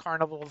did do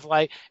Carnival of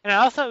Light. And I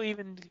also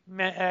even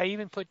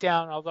put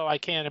down, although I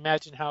can't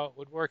imagine how it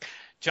would work,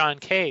 John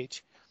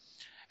Cage.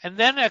 And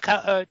then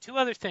two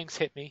other things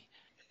hit me.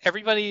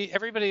 Everybody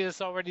has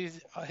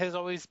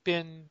always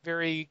been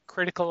very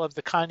critical of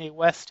the Kanye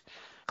West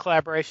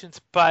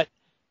collaborations, but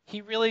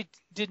he really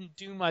didn't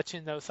do much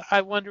in those.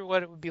 I wonder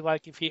what it would be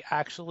like if he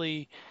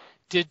actually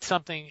did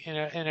something in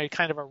a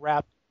kind of a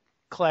rap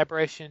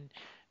collaboration,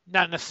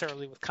 not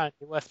necessarily with Kanye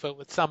West, but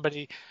with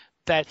somebody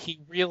that he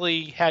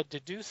really had to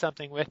do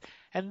something with.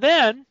 And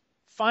then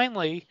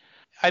finally,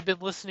 I've been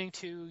listening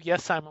to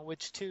Yes, I'm a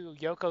Witch Too,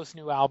 Yoko's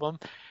new album,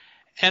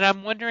 and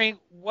I'm wondering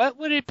what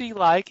would it be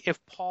like if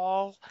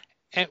Paul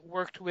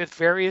worked with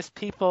various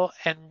people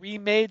and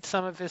remade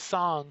some of his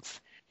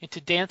songs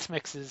into dance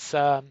mixes.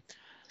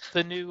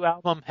 The new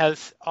album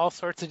has all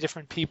sorts of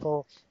different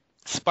people.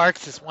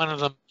 Sparks is one of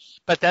them,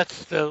 but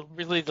that's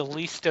really the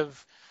least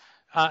of.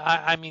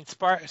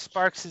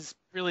 Sparks is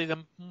really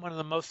one of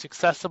the most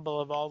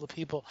accessible of all the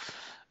people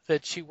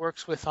that she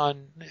works with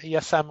on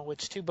Yes, I'm a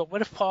Witch Too. But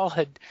what if Paul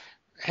had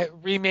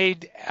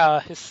remade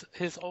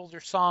his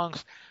older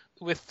songs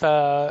with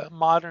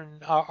modern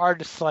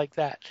artists like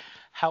that?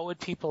 How would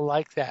people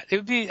like that? It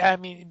would be. I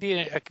mean, it'd be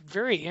a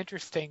very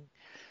interesting.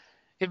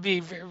 It'd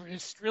be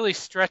really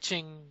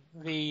stretching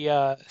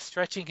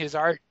his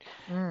art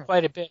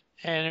quite a bit,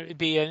 and it would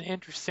be an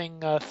interesting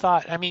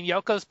thought. I mean,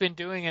 Yoko's been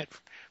doing it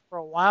for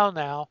a while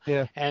now,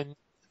 Yeah. and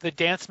the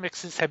dance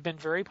mixes have been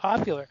very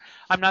popular.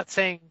 I'm not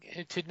saying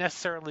to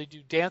necessarily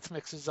do dance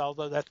mixes,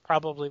 although that's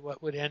probably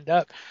what would end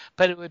up,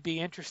 but it would be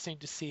interesting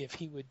to see if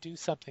he would do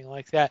something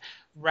like that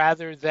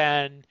rather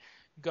than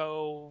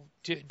go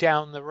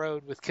down the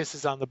road with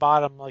Kisses on the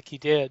Bottom like he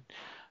did,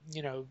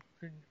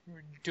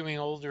 doing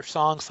older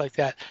songs like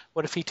that.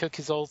 What if he took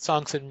his old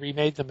songs and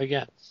remade them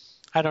again?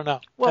 I don't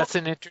know. Well, that's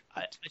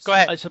Go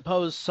ahead. I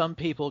suppose some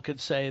people could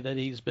say that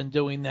he's been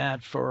doing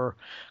that for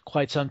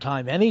quite some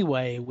time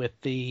anyway, with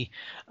the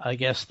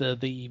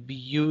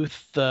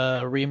youth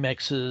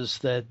remixes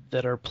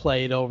that are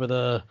played over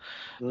the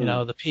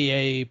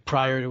the PA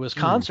prior to his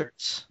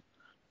concerts.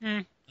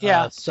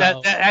 Yeah,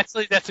 so that's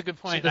a good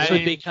point. So this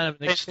would be kind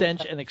of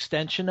an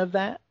extension of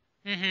that.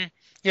 Mm-hmm.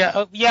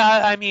 Yeah,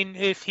 yeah. I mean,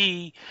 if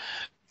he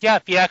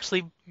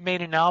actually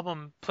made an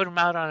album, put him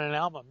out on an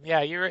album.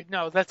 Yeah, you're right.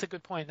 No, that's a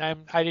good point.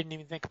 I didn't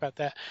even think about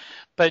that.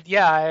 But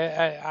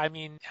yeah, I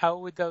mean, how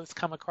would those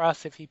come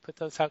across if he put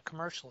those out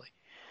commercially?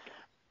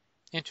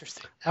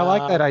 Interesting. I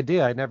like that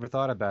idea. I never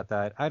thought about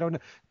that. I don't know.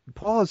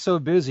 Paul is so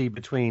busy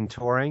between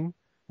touring,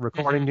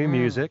 recording new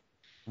music,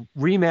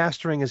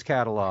 remastering his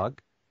catalog.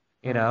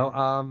 I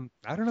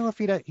don't know if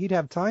he'd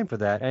have time for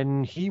that,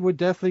 and he would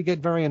definitely get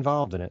very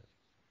involved in it.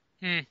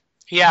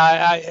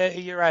 Yeah,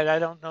 you're right. I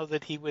don't know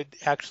that he would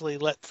actually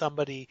let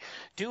somebody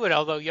do it.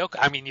 Although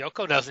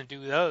Yoko doesn't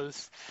do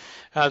those.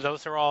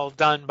 Those are all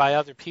done by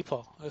other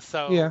people.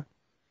 So yeah,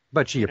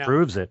 but she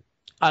approves it.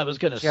 I was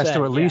going to say she has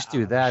to at least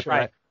do that. Sure.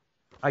 Right.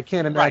 I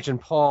can't imagine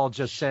Paul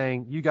just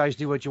saying, "You guys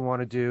do what you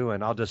want to do,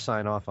 and I'll just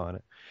sign off on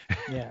it."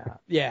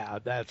 Yeah,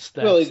 that's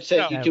well, he'd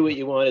say you do what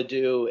you want to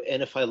do,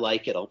 and if I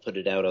like it, I'll put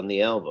it out on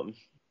the album.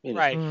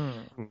 Right.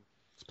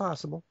 It's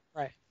possible.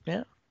 Right.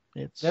 Yeah.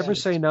 Never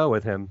say no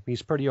with him.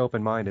 He's pretty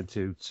open-minded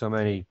to so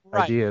many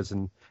ideas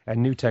and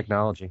new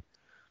technology.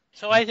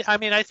 So I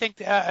think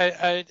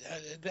that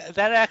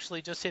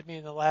actually just hit me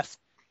in the last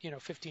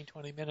 15,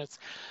 20 minutes.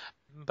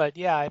 But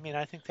yeah, I mean,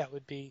 I think that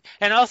would be.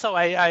 And also,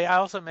 I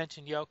also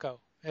mentioned Yoko.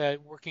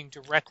 Working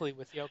directly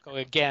with Yoko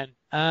again.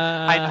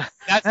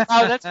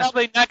 That's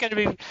probably not going to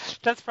be.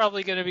 That's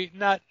probably going to be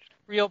not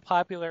real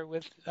popular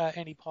with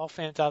any Paul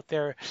fans out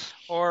there,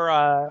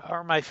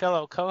 or my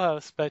fellow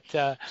co-hosts. But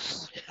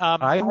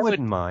I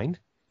wouldn't mind.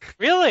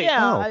 Really? Yeah,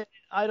 no.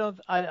 I don't.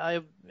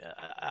 I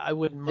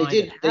wouldn't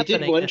mind. They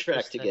did one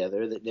track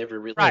together that never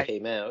really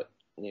came out.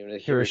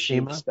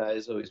 Hiroshima. Sky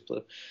is always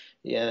blue.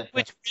 Yeah.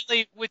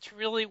 Which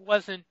really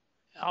wasn't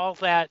all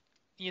that.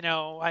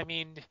 I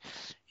mean.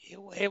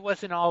 It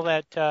wasn't all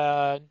that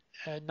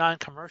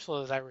non-commercial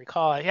as I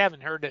recall. I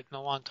haven't heard it in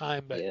a long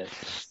time, but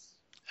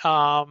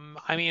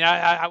I mean,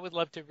 I would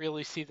love to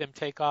really see them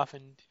take off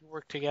and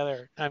work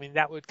together. I mean,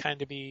 that would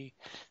kind of be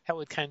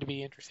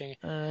interesting.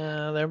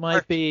 There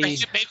might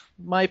be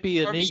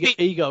an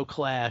ego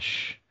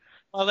clash.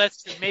 Well,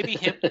 that's true. Maybe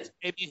him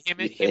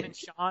and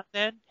Sean.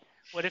 Then,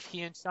 what if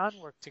he and Sean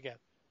work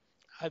together?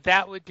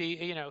 That would be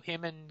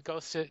him and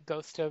Ghost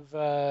of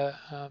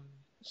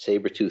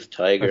Saber-toothed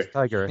tiger.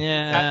 Tiger.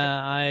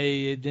 Yeah,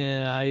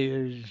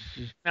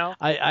 No.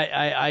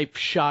 I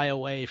shy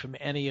away from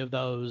any of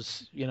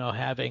those,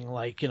 having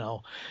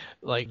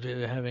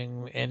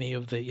having any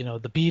of the,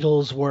 the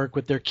Beatles work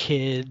with their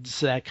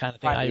kids, that kind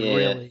of thing. I Yeah.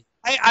 really.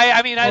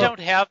 I mean, I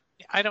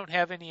don't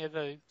have any of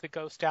the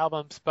Ghost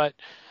albums, but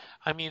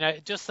I mean,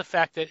 just the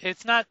fact that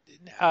it's not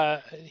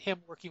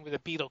him working with a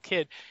Beatle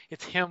kid,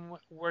 it's him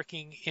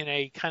working in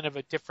a kind of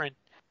a different,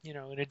 in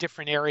a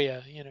different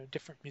area,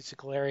 different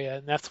musical area,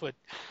 and that's what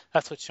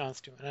Sean's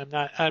doing.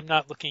 I'm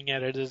not looking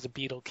at it as a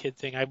Beatle kid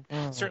thing. I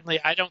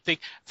don't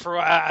think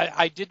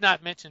I did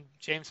not mention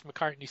James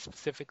McCartney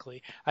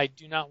specifically. I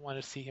do not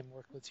want to see him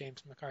work with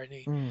James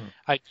McCartney.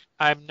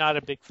 I'm not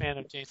a big fan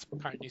of James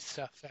McCartney's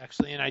stuff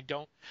actually, and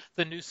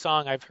the new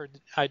song I've heard,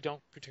 I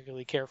don't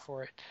particularly care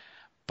for it,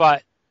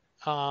 but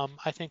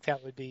I think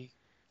that would be.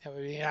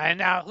 And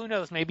now, who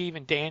knows? Maybe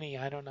even Danny.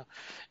 I don't know.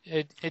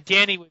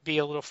 Danny would be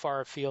a little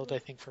far afield, I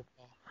think, for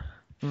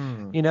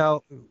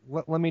Paul.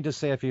 Let me just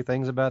say a few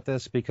things about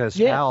this, because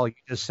Al, you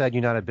just said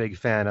you're not a big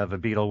fan of a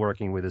Beatle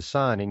working with his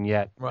son, and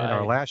yet in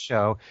our last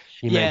show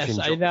you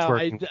mentioned George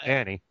working with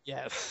Danny.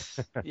 Yes,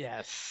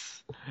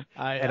 yes.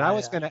 I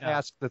was going to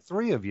ask the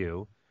three of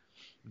you,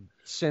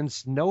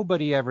 since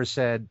nobody ever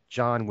said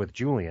John with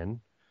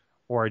Julian,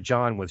 or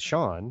John with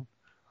Sean,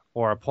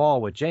 or Paul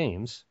with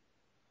James,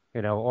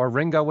 or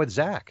Ringo with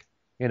Zach,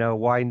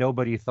 why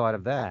nobody thought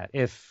of that?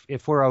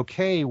 If we're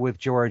okay with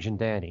George and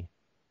Danny.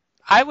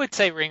 I would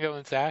say Ringo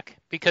and Zach,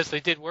 because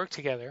they did work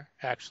together,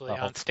 actually,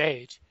 on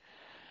stage.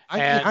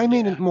 I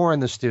mean it more in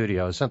the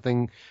studio,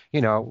 something,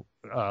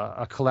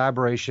 a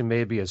collaboration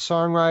maybe as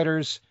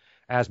songwriters,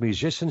 as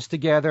musicians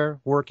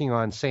together, working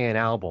on, say, an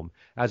album,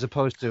 as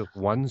opposed to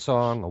one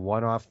song, a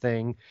one-off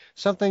thing,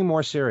 something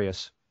more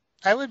serious.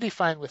 I would be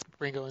fine with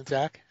Ringo and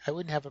Zach. I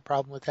wouldn't have a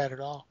problem with that at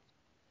all.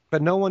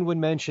 But no one would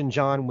mention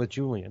John with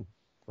Julian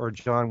or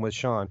John with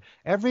Sean.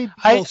 Every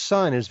Beatles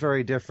son is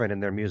very different in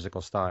their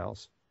musical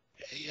styles.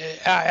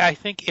 I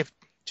think if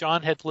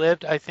John had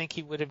lived, I think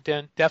he would have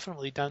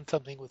definitely done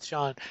something with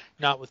Sean,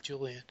 not with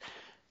Julian,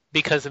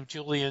 because of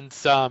Julian's,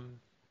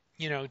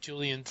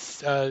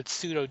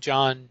 pseudo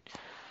John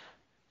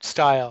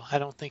style. I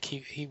don't think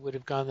he would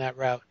have gone that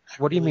route.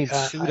 What do you mean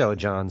pseudo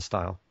John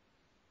style?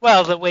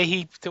 Well, the way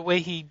he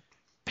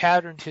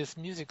patterned his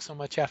music so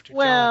much after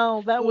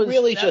John. That was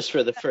really just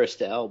for the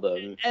first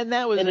album, and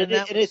that was, and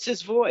it's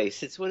his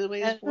voice. It's what the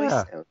way his voice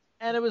sounds.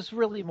 And it was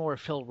really more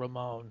Phil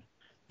Ramone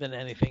than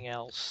anything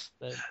else.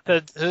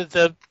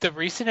 The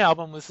recent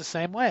album was the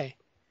same way.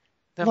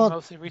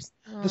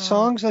 The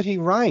songs that he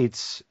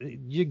writes,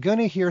 you're going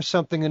to hear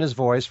something in his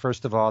voice,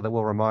 first of all, that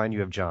will remind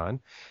you of John.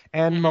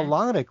 And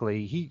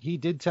melodically, he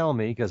did tell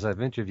me, because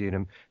I've interviewed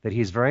him, that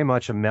he's very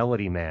much a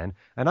melody man.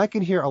 And I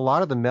can hear a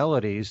lot of the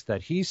melodies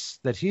that he's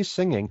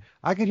singing,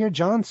 I can hear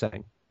John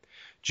sing.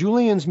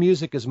 Julian's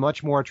music is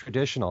much more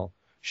traditional.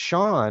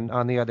 Sean,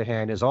 on the other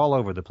hand, is all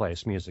over the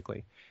place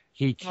musically.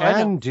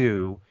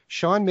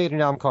 Sean made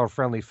an album called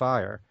Friendly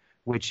Fire,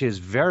 which is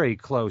very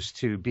close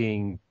to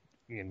being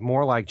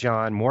more like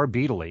John, more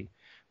Beatle-y,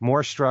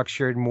 more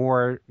structured,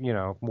 more,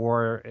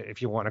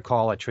 if you want to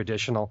call it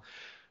traditional,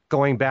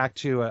 going back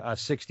to a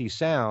 60s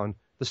sound.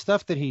 The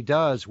stuff that he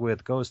does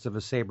with Ghost of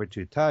a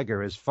Saber-Toothed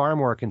Tiger is far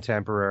more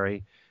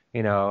contemporary,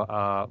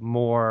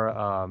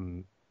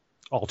 more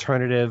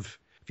alternative,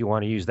 if you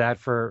want to use that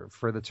for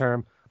the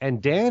term.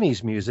 And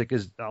Danny's music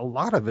a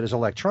lot of it is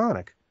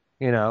electronic.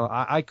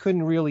 I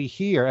couldn't really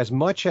hear, as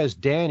much as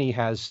Danny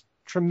has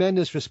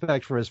tremendous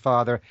respect for his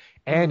father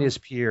and his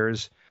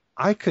peers,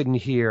 I couldn't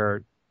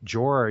hear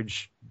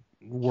George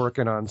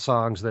working on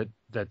songs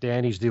that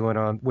Danny's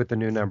doing with the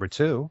new number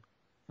 2.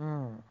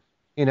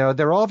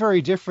 They're all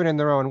very different in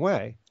their own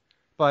way,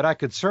 but I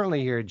could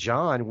certainly hear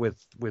John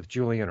with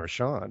Julian or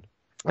Sean,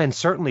 and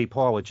certainly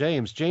Paul with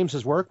James. James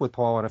has worked with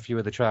Paul on a few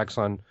of the tracks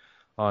on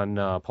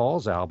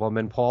Paul's album,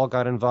 and Paul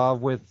got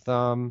involved with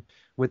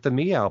the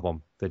Me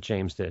album that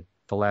James did,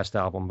 the last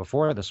album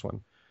before this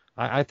one.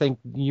 I think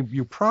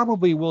you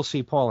probably will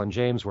see Paul and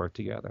James work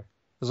together.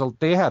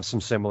 They have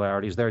some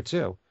similarities there,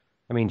 too.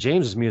 I mean,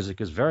 James's music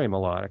is very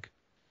melodic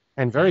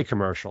and very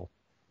commercial.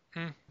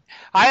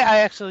 I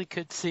actually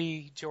could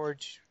see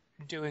George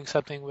doing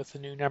something with the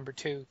new number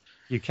 2.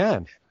 You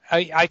can.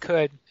 I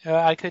could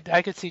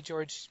see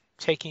George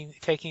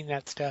taking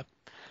that step.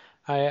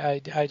 I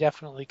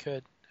definitely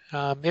could.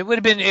 It would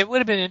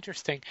have been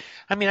interesting.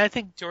 I mean, I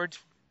think George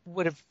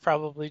would have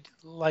probably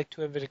liked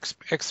to have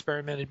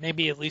experimented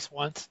maybe at least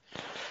once.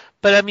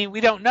 But I mean, we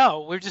don't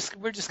know. We're just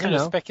kind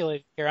of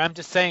speculating here. I'm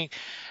just saying.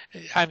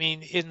 I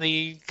mean, in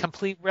the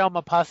complete realm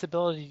of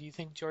possibility, do you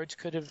think George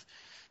could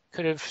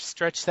have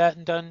stretched that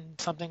and done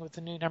something with the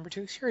new number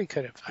 2? Sure, he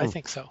could have. I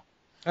think so.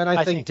 And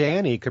I think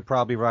Danny could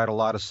probably write a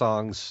lot of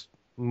songs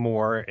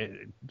more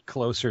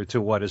closer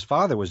to what his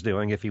father was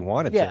doing if he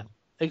wanted to.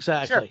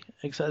 Exactly.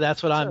 Sure.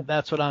 That's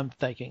what I'm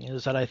thinking,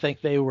 is that I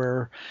think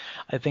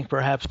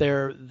perhaps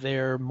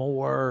they're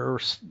more,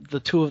 the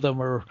two of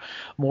them are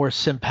more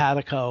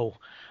simpatico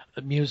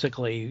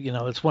musically. You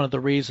know, it's one of the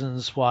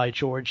reasons why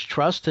George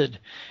trusted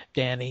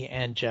Danny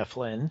and Jeff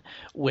Lynne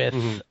with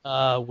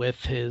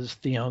his,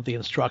 you know, the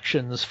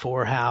instructions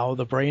for how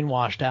the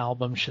Brainwashed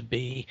album should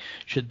be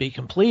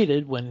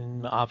completed,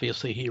 when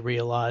obviously he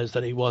realized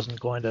that he wasn't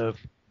going to,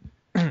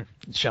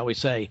 shall we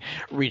say,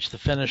 reach the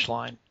finish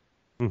line.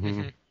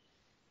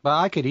 But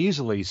I could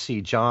easily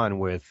see John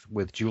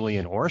with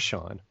Julian or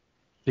Sean,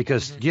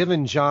 because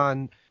given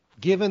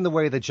the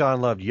way that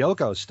John loved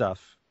Yoko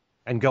stuff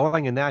and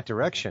going in that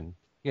direction,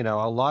 you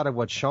know, a lot of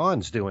what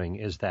Sean's doing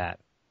is that.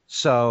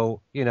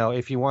 So, you know,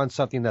 if you want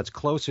something that's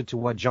closer to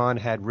what John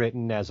had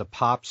written as a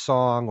pop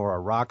song or a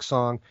rock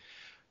song,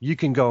 you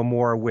can go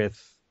more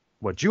with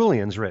what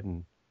Julian's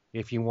written.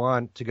 If you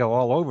want to go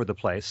all over the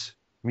place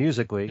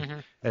musically,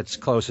 it's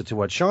closer to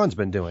what Sean's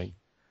been doing.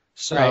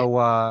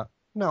 So,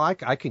 no, I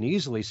can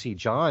easily see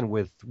John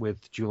with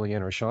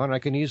Julian or Sean. I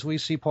can easily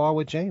see Paul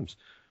with James.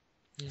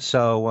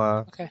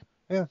 So,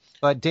 yeah.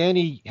 But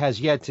Danny has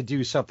yet to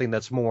do something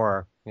that's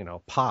more, you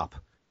know, pop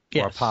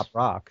or pop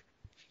rock.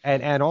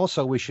 And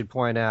also we should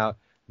point out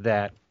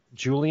that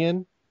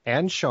Julian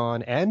and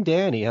Sean and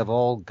Danny have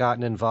all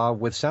gotten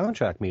involved with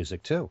soundtrack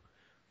music, too.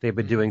 They've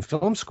been doing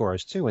film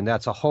scores, too, and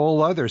that's a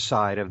whole other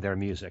side of their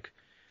music.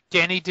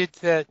 Danny did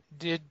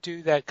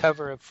do that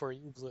cover of For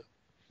You Blue.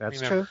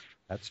 That's true.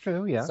 That's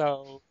true, yeah.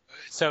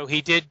 So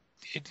he did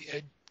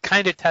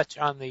kind of touch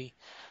on the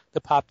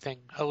pop thing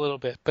a little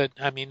bit, but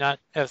I mean not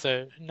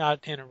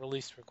in a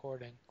released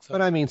recording. So.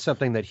 But I mean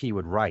something that he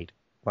would write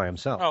by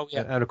himself. Oh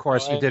yeah. And of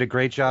course he did a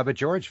great job at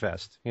George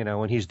Fest, you know,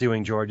 when he's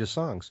doing George's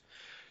songs.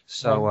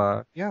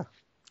 So yeah.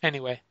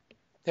 Anyway,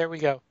 there we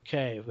go.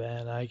 Okay,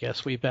 then I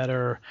guess we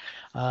better.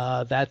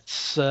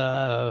 That's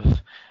a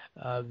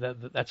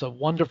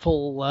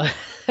wonderful,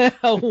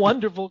 a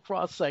wonderful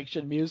cross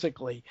section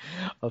musically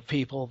of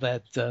people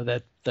that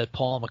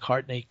Paul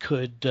McCartney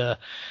could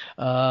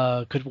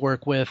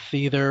work with,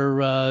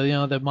 either you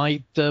know, that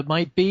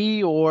might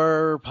be,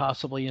 or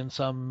possibly in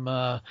some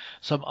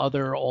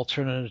other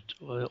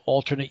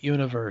alternate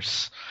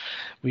universe.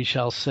 We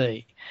shall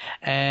see.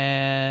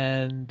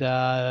 And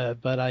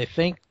but I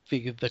think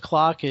the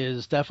clock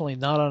is definitely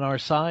not on our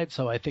side,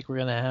 so I think we're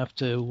going to have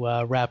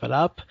to wrap it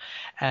up.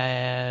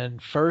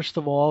 And first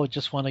of all, I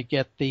just want to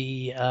get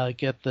the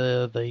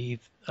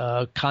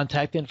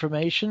contact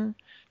information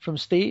from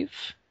Steve.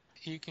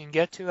 You can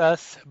get to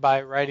us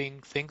by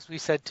writing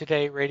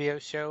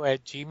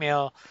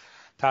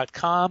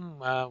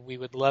thingswesaidtodayradioshow@gmail.com. We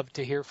would love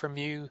to hear from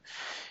you.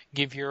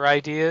 Give your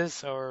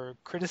ideas or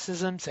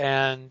criticisms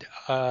and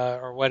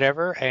or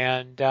whatever,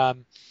 and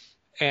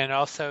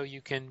also you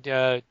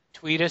can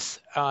tweet us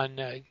on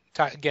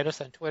get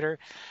us on Twitter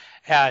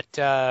at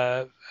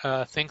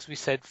Things We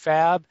Said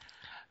Fab.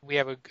 We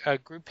have a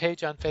group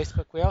page on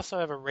Facebook. We also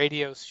have a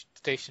radio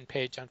station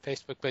page on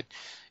Facebook. But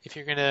if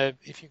you're gonna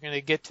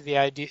get to the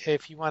idea,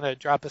 if you want to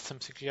drop us some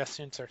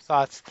suggestions or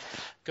thoughts,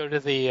 go to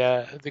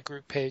the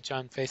group page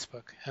on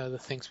Facebook, the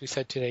Things We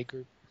Said Today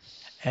group.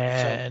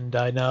 And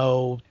I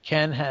know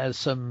Ken has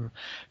some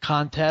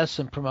contests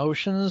and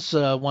promotions,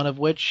 one of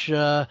which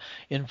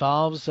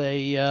involves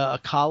a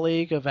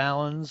colleague of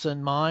Allan's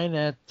and mine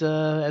at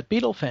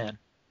Beatle Fan.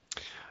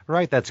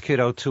 Right, that's Kid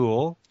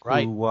O'Toole,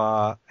 right, who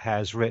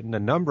has written a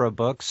number of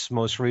books,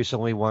 most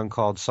recently one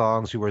called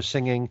Songs We Were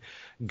Singing,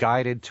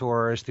 guided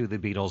tours through the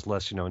Beatles'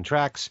 lesser-known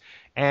tracks,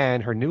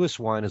 and her newest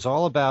one is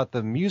all about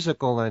the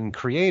musical and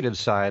creative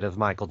side of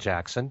Michael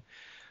Jackson,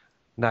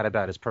 not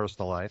about his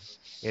personal life.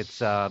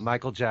 It's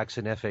Michael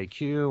Jackson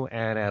FAQ,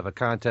 and I have a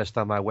contest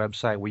on my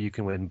website where you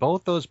can win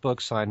both those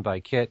books signed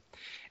by Kit.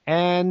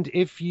 And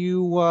if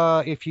you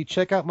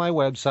check out my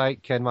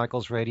website,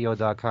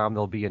 kenmichaelsradio.com,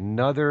 there'll be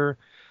another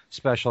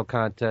special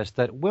contest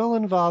that will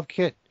involve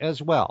Kit as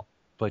well,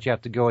 but you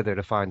have to go there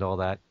to find all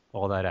that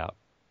out.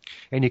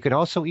 And you can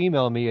also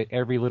email me at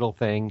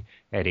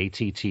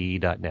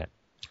everylittlething@att.net.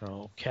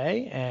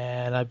 Okay,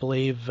 and I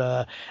believe,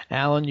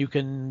 Allan, you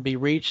can be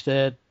reached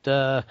at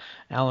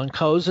Allan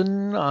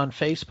Kozin on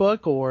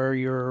Facebook, or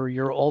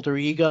your alter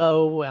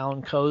ego,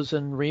 Allan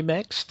Kozin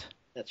Remixed.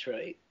 That's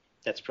right.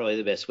 That's probably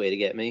the best way to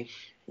get me.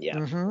 Yeah.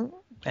 Mm-hmm.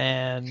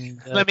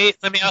 And let me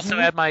also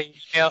add my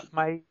email.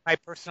 My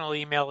personal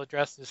email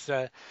address is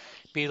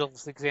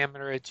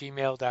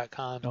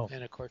BeatlesExaminer@gmail.com,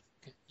 and of course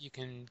you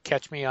can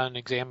catch me on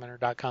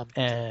Examiner.com.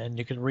 And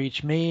you can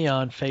reach me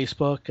on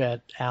Facebook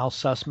at Al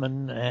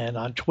Sussman, and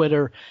on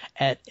Twitter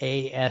at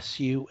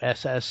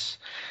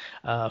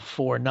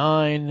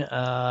ASUSS49,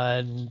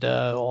 and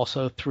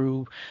also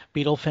through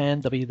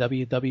Beatlefan,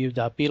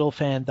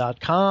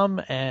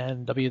 www.beatlefan.com,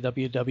 and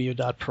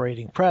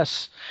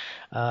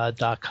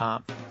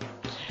www.paradingpress.com.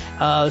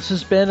 This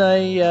has been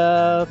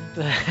a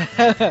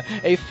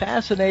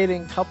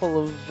fascinating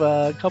couple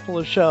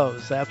of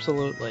shows,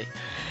 absolutely.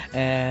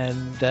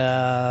 And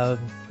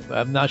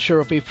I'm not sure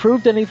if we've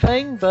proved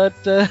anything, but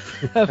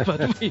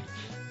we.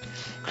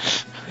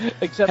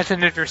 That's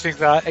an interesting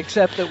thought.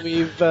 Except that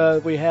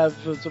we have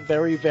some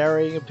very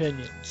varying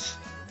opinions.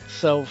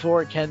 So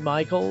for Ken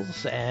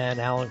Michaels and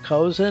Alan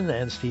Kozin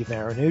and Steve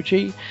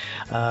Marinucci,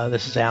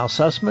 this is Al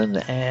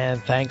Sussman,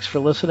 and thanks for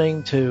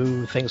listening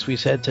to Things We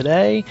Said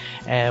Today,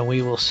 and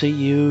we will see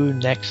you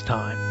next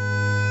time.